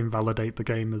use to invalidate the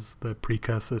game as the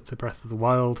precursor to Breath of the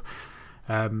Wild.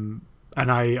 And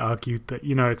I argued that,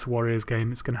 it's a Warriors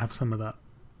game, it's going to have some of that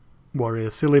Warrior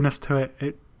silliness to it.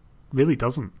 It really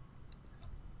doesn't.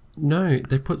 No,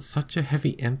 they put such a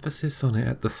heavy emphasis on it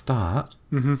at the start,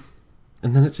 and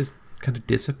then it just kind of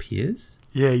disappears.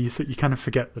 Yeah, you kind of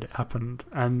forget that it happened,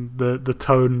 and the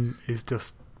tone is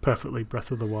just perfectly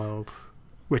Breath of the Wild,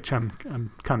 which I'm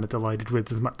kind of delighted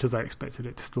with, as much as I expected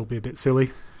it to still be a bit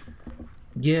silly.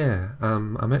 Yeah,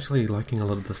 I'm actually liking a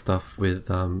lot of the stuff with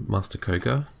Master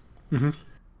Koga.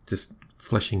 Just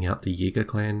fleshing out the Yiga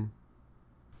clan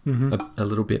a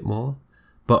little bit more.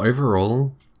 But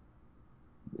overall,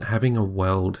 having the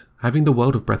world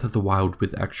of Breath of the Wild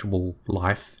with actual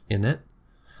life in it,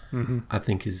 I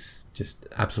think is just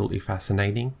absolutely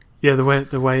fascinating. Yeah,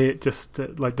 the way it just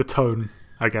like the tone,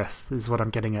 I guess, is what I'm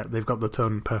getting at. They've got the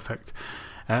tone perfect,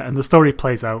 and the story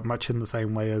plays out much in the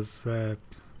same way as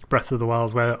Breath of the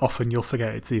Wild, where often you'll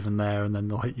forget it's even there, and then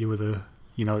they'll hit you with a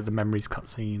like the memories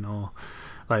cutscene, or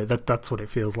like that. That's what it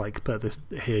feels like. But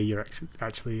here you're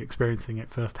actually experiencing it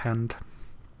firsthand.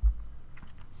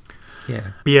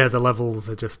 Yeah. But yeah, the levels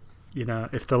are just,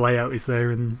 if the layout is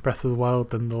there in Breath of the Wild,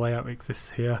 then the layout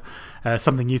exists here.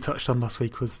 Something you touched on last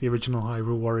week was the original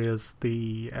Hyrule Warriors.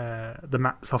 The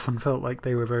maps often felt like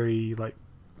they were very like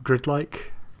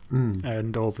grid-like,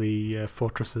 and all the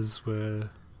fortresses were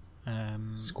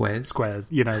squares,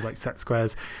 like set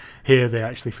squares. Here they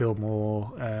actually feel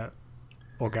more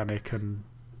organic, and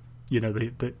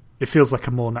it feels like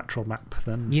a more natural map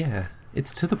than. Yeah,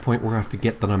 it's to the point where I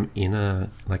forget that I'm in a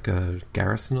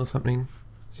garrison or something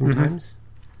sometimes.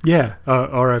 Yeah,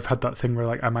 or I've had that thing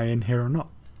where am I in here or not?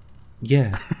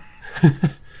 Yeah.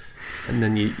 And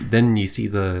then you see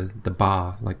the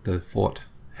bar, the fort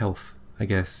health, I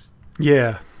guess.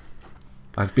 Yeah.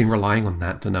 I've been relying on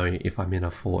that to know if I'm in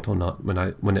a fort or not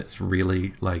when it's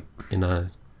really in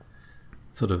a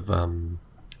sort of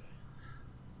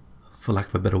for lack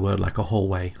of a better word, like a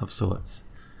hallway of sorts.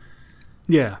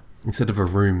 Yeah. Instead of a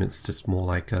room, it's just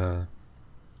more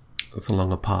it's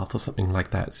along a path or something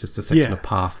like that. It's just a section of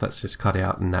path that's just cut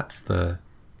out, and that's the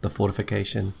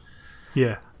fortification.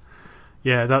 Yeah.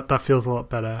 Yeah, that feels a lot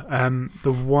better.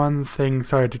 The one thing,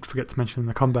 sorry, I did forget to mention in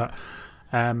the combat,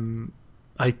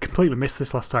 I completely missed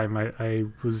this last time. I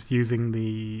was using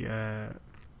the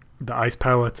ice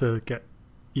power to get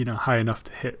high enough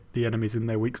to hit the enemies in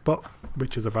their weak spot,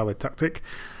 which is a valid tactic.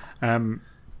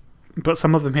 But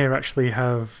some of them here actually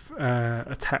have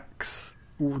attacks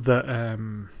that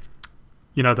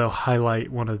they'll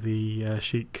highlight one of the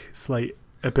Sheik Slate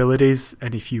abilities,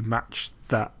 and if you match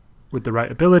that with the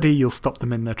right ability, you'll stop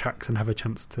them in their tracks and have a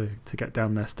chance to get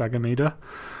down their stagger meter.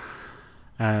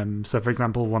 So, for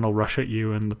example, one will rush at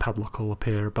you and the padlock will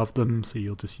appear above them, so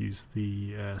you'll just use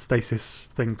the stasis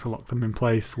thing to lock them in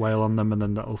place, wail on them, and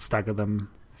then that'll stagger them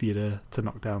for you to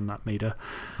knock down that meter.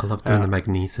 I love doing the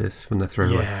magnesis when they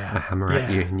throw a hammer at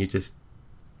you and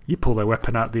you pull their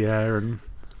weapon out of the air and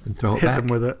throw it hit back. them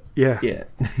with it. Yeah.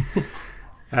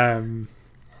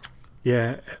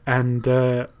 Yeah. And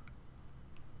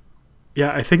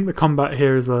I think the combat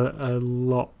here is a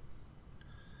lot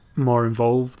more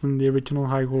involved than the original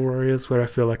Hyrule Warriors, where I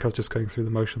feel like I was just going through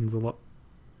the motions a lot,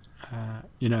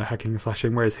 hacking and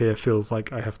slashing, whereas here feels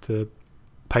like I have to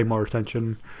pay more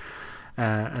attention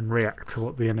and react to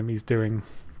what the enemy's doing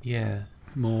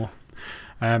more.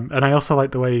 And I also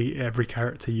like the way every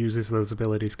character uses those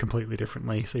abilities completely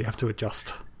differently, so you have to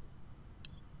adjust.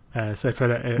 So if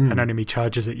an enemy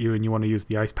charges at you and you want to use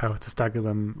the ice power to stagger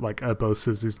them,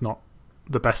 Urbosa's is not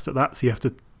the best at that, so you have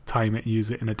to time it and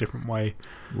use it in a different way.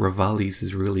 Revali's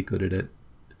is really good at it.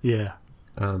 Yeah.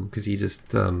 Because he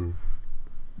just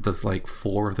does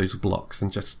 4 of those blocks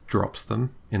and just drops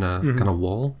them in a kind of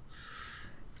wall.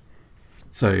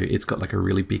 So it's got a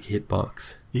really big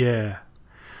hitbox. Yeah.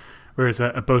 Whereas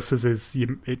Urbosa's is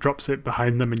it drops it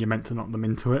behind them and you're meant to knock them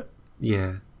into it.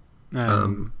 Yeah.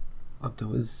 There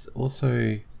was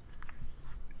also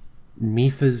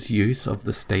Mipha's use of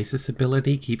the stasis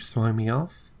ability keeps throwing me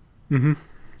off. Mm-hmm.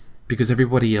 Because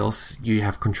everybody else, you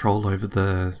have control over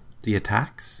the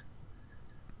attacks.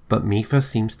 But Mipha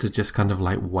seems to just kind of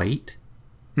wait.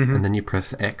 Mm-hmm. And then you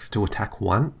press X to attack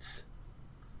once.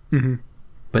 Mm-hmm.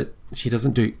 But she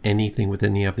doesn't do anything with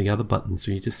any of the other buttons.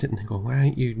 So you're just sitting there going, why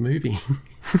aren't you moving?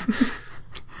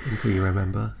 Until you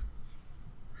remember.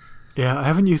 Yeah, I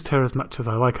haven't used her as much as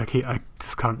I like. I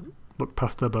just can't look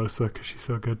past Urbosa because she's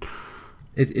so good.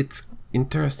 It's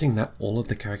interesting that all of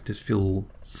the characters feel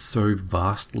so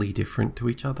vastly different to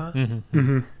each other. Mm-hmm.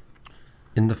 Mm-hmm.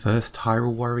 In the first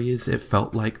Hyrule Warriors, it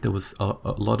felt like there was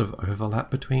a lot of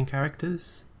overlap between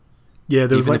characters. Yeah,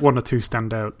 there was one or two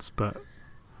standouts, but...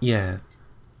 Yeah,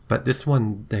 but this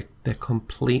one, they're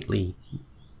completely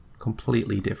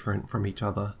different from each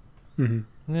other.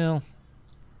 Mm-hmm. Well,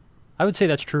 I would say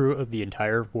that's true of the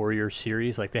entire Warriors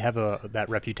series. They have that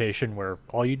reputation where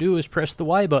all you do is press the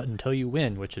Y button until you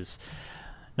win, which is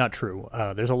not true.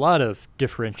 There's a lot of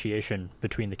differentiation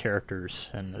between the characters,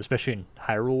 and especially in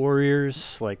Hyrule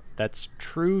Warriors, that's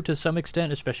true to some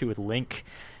extent, especially with Link.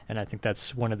 And I think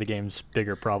that's one of the game's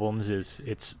bigger problems is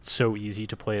it's so easy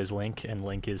to play as Link, and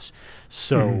Link is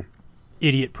so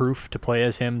idiot-proof to play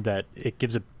as him that it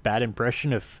gives a bad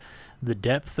impression of the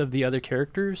depth of the other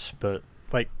characters. But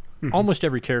almost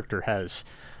every character has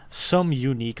some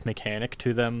unique mechanic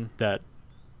to them that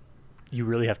you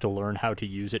really have to learn how to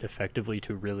use it effectively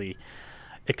to really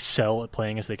excel at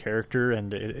playing as the character.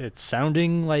 And it's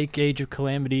sounding like Age of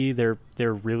Calamity. They're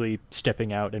really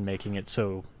stepping out and making it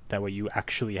so that way you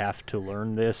actually have to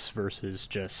learn this versus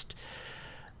just...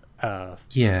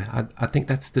 Yeah, I think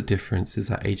that's the difference, is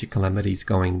that Age of Calamity's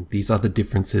going, these are the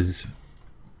differences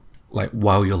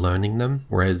while you're learning them,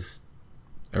 whereas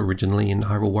originally in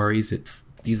Hyrule Warriors,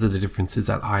 these are the differences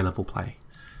at high level play.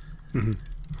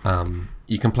 Mm-hmm.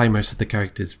 You can play most of the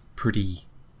characters pretty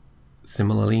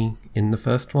similarly in the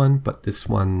first one, but this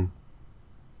one,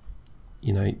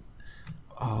 I'm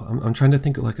trying to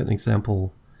think of an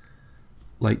example,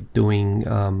 doing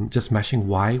just mashing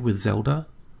Y with Zelda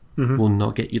will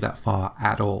not get you that far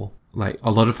at all.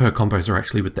 A lot of her combos are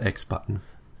actually with the X button.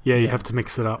 Yeah, you have to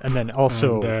mix it up. And then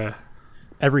also, And,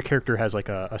 every character has like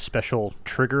a special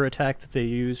trigger attack that they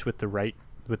use with the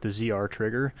ZR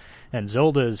trigger, and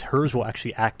hers will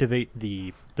actually activate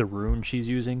the rune she's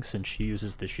using, since she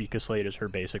uses the Sheikah Slate as her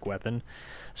basic weapon.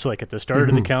 So like at the start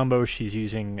of the combo, she's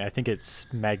using, I think it's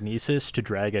Magnesis to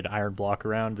drag an iron block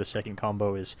around. The second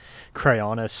combo is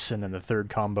Cryonis, and then the third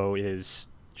combo is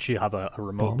she'll have a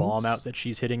remote bomb out that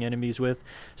she's hitting enemies with.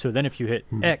 So then if you hit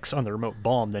X on the remote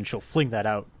bomb, then she'll fling that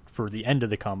out for the end of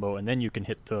the combo, and then you can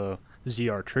hit the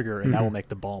ZR trigger, and that will make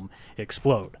the bomb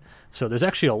explode. So there's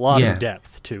actually a lot of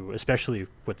depth to, especially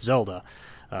with Zelda,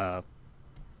 to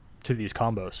these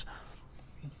combos.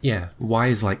 Yeah, Y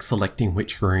is like selecting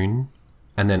which rune,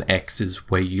 and then X is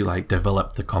where you like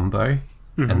develop the combo,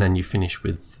 and then you finish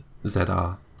with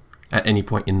ZR at any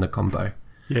point in the combo.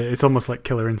 yeah, it's almost like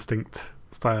Killer Instinct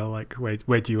style. Like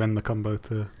where do you end the combo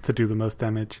to do the most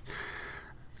damage?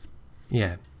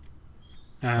 Yeah.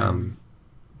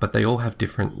 But they all have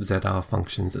different ZR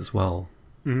functions as well.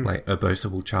 Like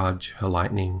Urbosa will charge her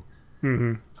lightning.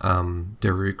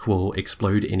 Daruk will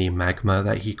explode any magma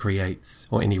that he creates,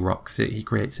 or any rocks that he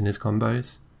creates in his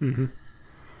combos.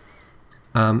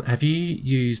 Have you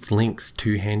used Link's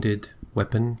two-handed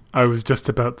weapon? I was just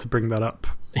about to bring that up.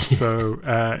 So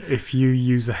if you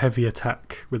use a heavy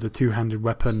attack with a two-handed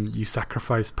weapon, you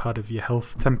sacrifice part of your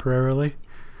health temporarily,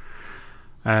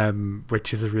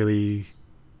 which is a really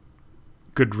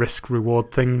good risk-reward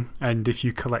thing. And if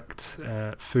you collect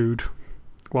food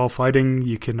while fighting,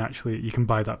 you can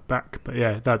buy that back. But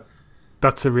yeah,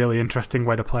 that's a really interesting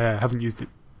way to play. I haven't used it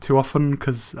too often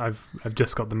because I've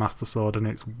just got the Master Sword and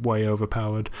it's way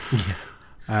overpowered.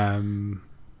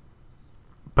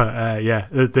 But yeah,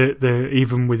 they're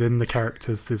even within the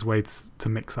characters, there's ways to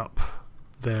mix up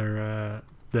their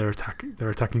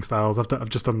attacking styles. I've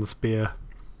just done the spear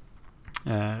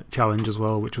challenge as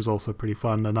well, which was also pretty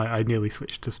fun, and I nearly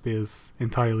switched to spears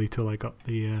entirely till I got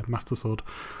the Master Sword.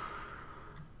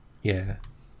 Yeah.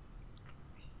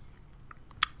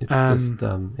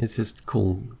 It's just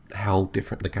cool how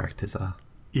different the characters are.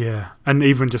 Yeah, and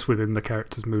even just within the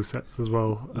characters' movesets as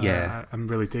well. Yeah. I'm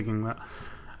really digging that.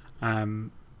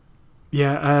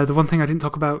 The one thing I didn't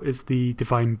talk about is the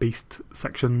Divine Beast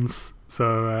sections.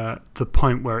 So the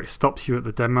point where it stops you at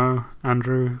the demo,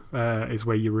 Andrew, is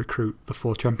where you recruit the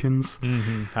 4 champions.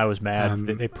 I was mad.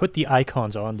 They put the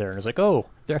icons on there, and I was like, oh,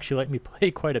 they're actually letting me play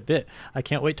quite a bit. I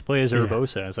can't wait to play as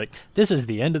Urbosa. I was like, this is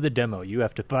the end of the demo. You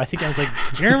have to... I think I was like,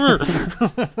 Jammer!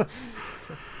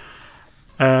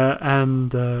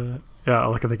 I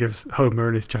like how they gives Homer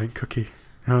and his giant cookie.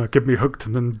 Give me hooked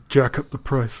and then jack up the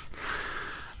price.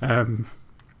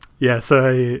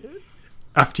 So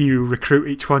after you recruit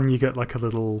each one, you get like a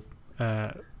little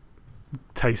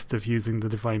taste of using the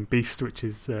Divine Beast, which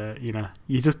is,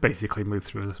 you just basically move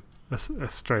through a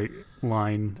straight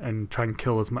line and try and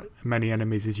kill as many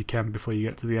enemies as you can before you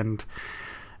get to the end.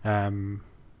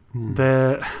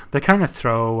 They're kind of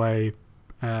throwaway,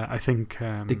 I think.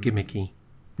 They're gimmicky.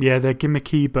 Yeah, they're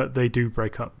gimmicky, but they do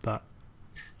break up that.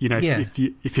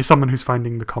 If you're someone who's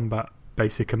finding the combat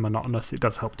basic and monotonous, it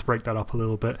does help to break that up a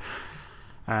little bit.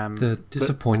 The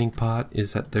disappointing part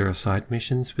is that there are side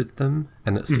missions with them,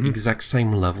 and it's the exact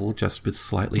same level, just with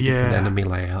slightly different enemy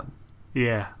layout.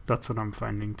 Yeah, that's what I'm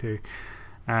finding too.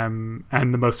 And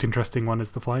the most interesting one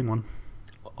is the flying one.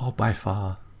 Oh, by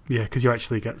far. Yeah, because you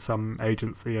actually get some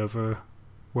agency over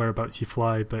whereabouts you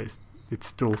fly, but it's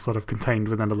still sort of contained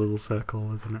within a little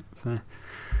circle, isn't it? So.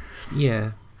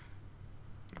 Yeah.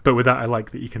 But with that, I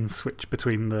like that you can switch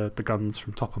between the guns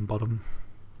from top and bottom.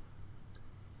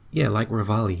 Yeah, like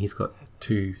Revali, he's got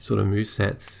 2 sort of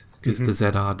movesets, because the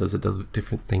ZR does a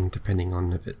different thing depending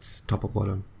on if it's top or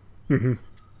bottom.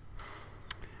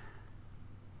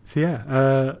 So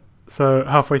yeah, so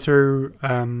halfway through,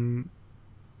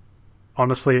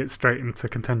 honestly, it's straight into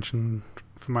contention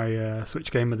for my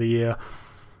Switch Game of the Year.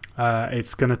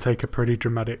 It's going to take a pretty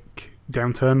dramatic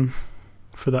downturn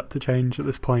for that to change at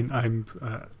this point.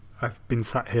 I've been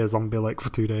sat here zombie-like for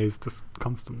 2 days, just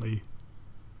constantly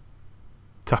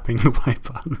tapping the Y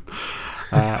button,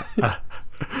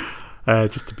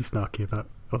 just to be snarky about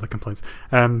other complaints.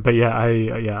 But yeah,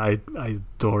 I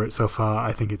adore it so far.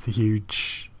 I think it's a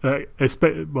huge,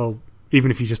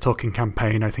 even if you're just talking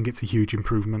campaign, I think it's a huge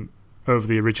improvement over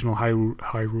the original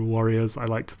Hyrule Warriors. I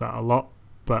liked that a lot,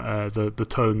 but the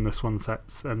tone this one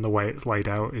sets and the way it's laid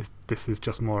out is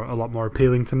just a lot more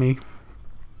appealing to me.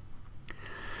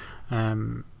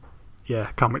 Can't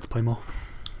wait to play more.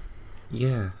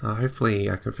 Yeah, hopefully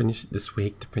I can finish it this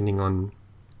week, depending on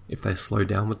if they slow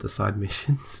down with the side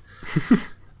missions.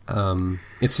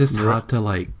 It's just hard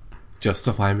to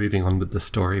justify moving on with the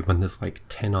story when there's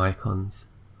 10 icons.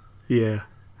 Yeah.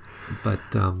 But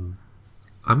I'm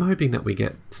hoping that we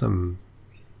get some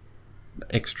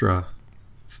extra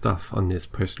stuff on this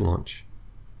post-launch,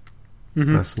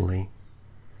 personally.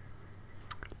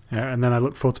 Yeah, and then I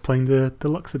look forward to playing the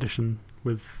deluxe edition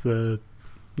with the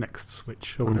next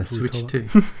Switch. Or On the whatever we Switch call it.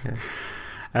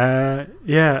 too.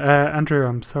 Yeah. Andrew,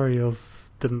 I'm sorry yours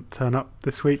didn't turn up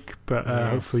this week, but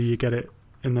hopefully you get it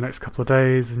in the next couple of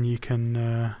days and you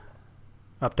can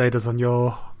update us on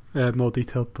your more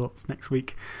detailed thoughts next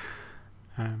week.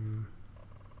 I'm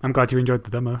glad you enjoyed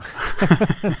the demo.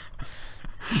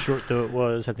 Short though it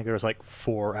was, I think there was like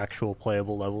 4 actual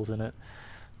playable levels in it.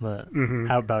 But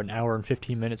about an hour and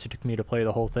 15 minutes it took me to play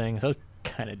the whole thing, so I was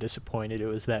kind of disappointed it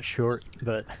was that short.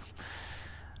 But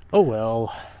oh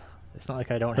well, it's not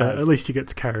like I don't have. At least you get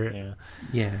to carry it.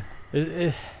 Yeah.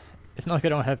 It's not like I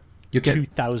don't have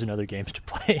 2,000 other games to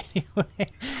play anyway.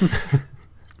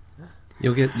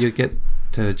 You'll get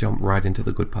to jump right into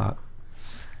the good part.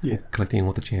 Yeah, collecting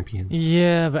all the champions.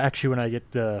 Yeah, but actually, when I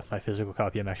get my physical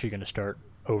copy, I'm actually going to start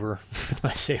over with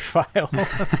my save file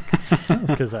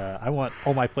because I want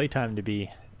all my playtime to be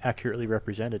accurately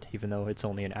represented, even though it's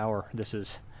only an hour. This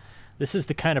is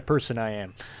the kind of person I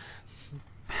am.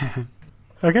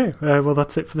 Okay, well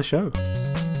that's it for the show.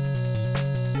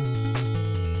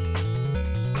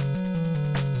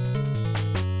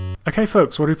 Okay,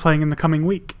 folks, what are we playing in the coming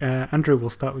week? Andrew,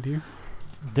 we'll start with you.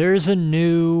 There's a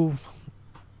new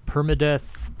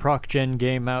permadeath proc-gen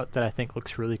game out that I think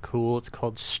looks really cool. It's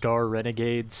called Star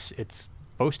Renegades. It's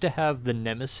supposed to have the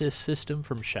Nemesis system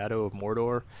from Shadow of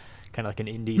Mordor, kind of like an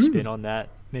indie spin on that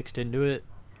mixed into it.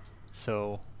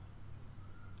 So,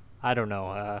 I don't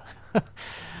know.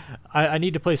 I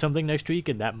need to play something next week,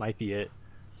 and that might be it.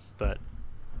 But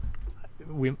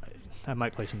I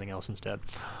might play something else instead.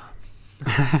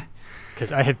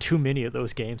 Because I have too many of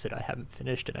those games that I haven't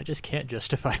finished, and I just can't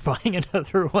justify buying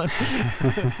another one.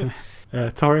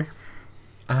 Tori?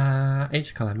 Age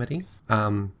of Calamity.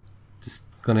 Just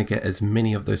gonna get as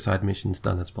many of those side missions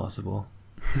done as possible.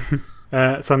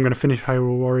 So I'm going to finish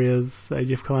Hyrule Warriors,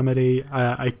 Age of Calamity.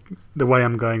 The way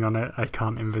I'm going on it, I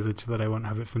can't envisage that I won't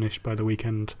have it finished by the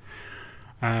weekend.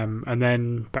 And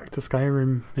then back to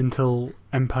Skyrim until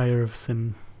Empire of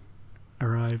Sin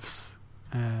arrives,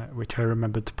 which I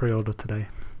remembered to pre-order today.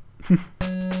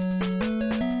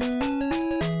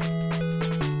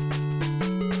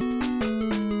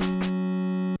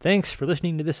 Thanks for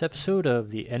listening to this episode of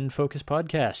the End Focus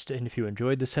Podcast. And if you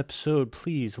enjoyed this episode,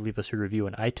 please leave us a review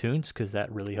on iTunes, because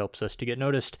that really helps us to get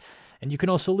noticed. And you can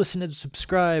also listen and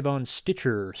subscribe on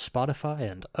Stitcher, Spotify,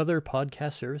 and other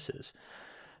podcast services.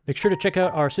 Make sure to check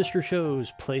out our sister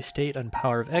shows, PlayState and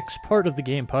Power of X, part of the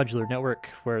Game Podular Network,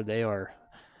 where they are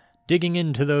digging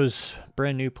into those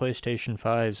brand new PlayStation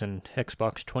 5s and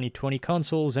Xbox 2020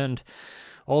 consoles and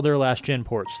all their last-gen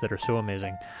ports that are so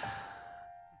amazing.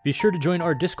 Be sure to join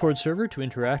our Discord server to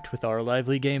interact with our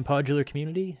lively Game Podular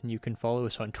community, and you can follow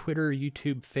us on Twitter,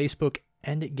 YouTube, Facebook,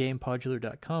 and at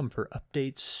GamePodular.com for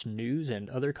updates, news, and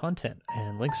other content,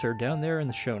 and links are down there in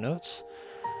the show notes.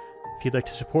 If you'd like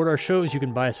to support our shows, you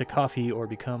can buy us a coffee or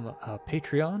become a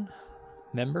Patreon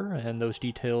member, and those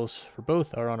details for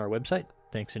both are on our website.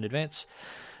 Thanks in advance.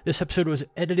 This episode was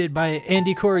edited by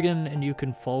Andy Corrigan, and you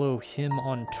can follow him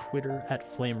on Twitter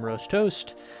at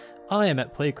FlameRoastToast. I am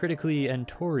at Play Critically, and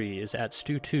Tori is at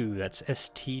Stu2. That's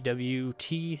STWTWO.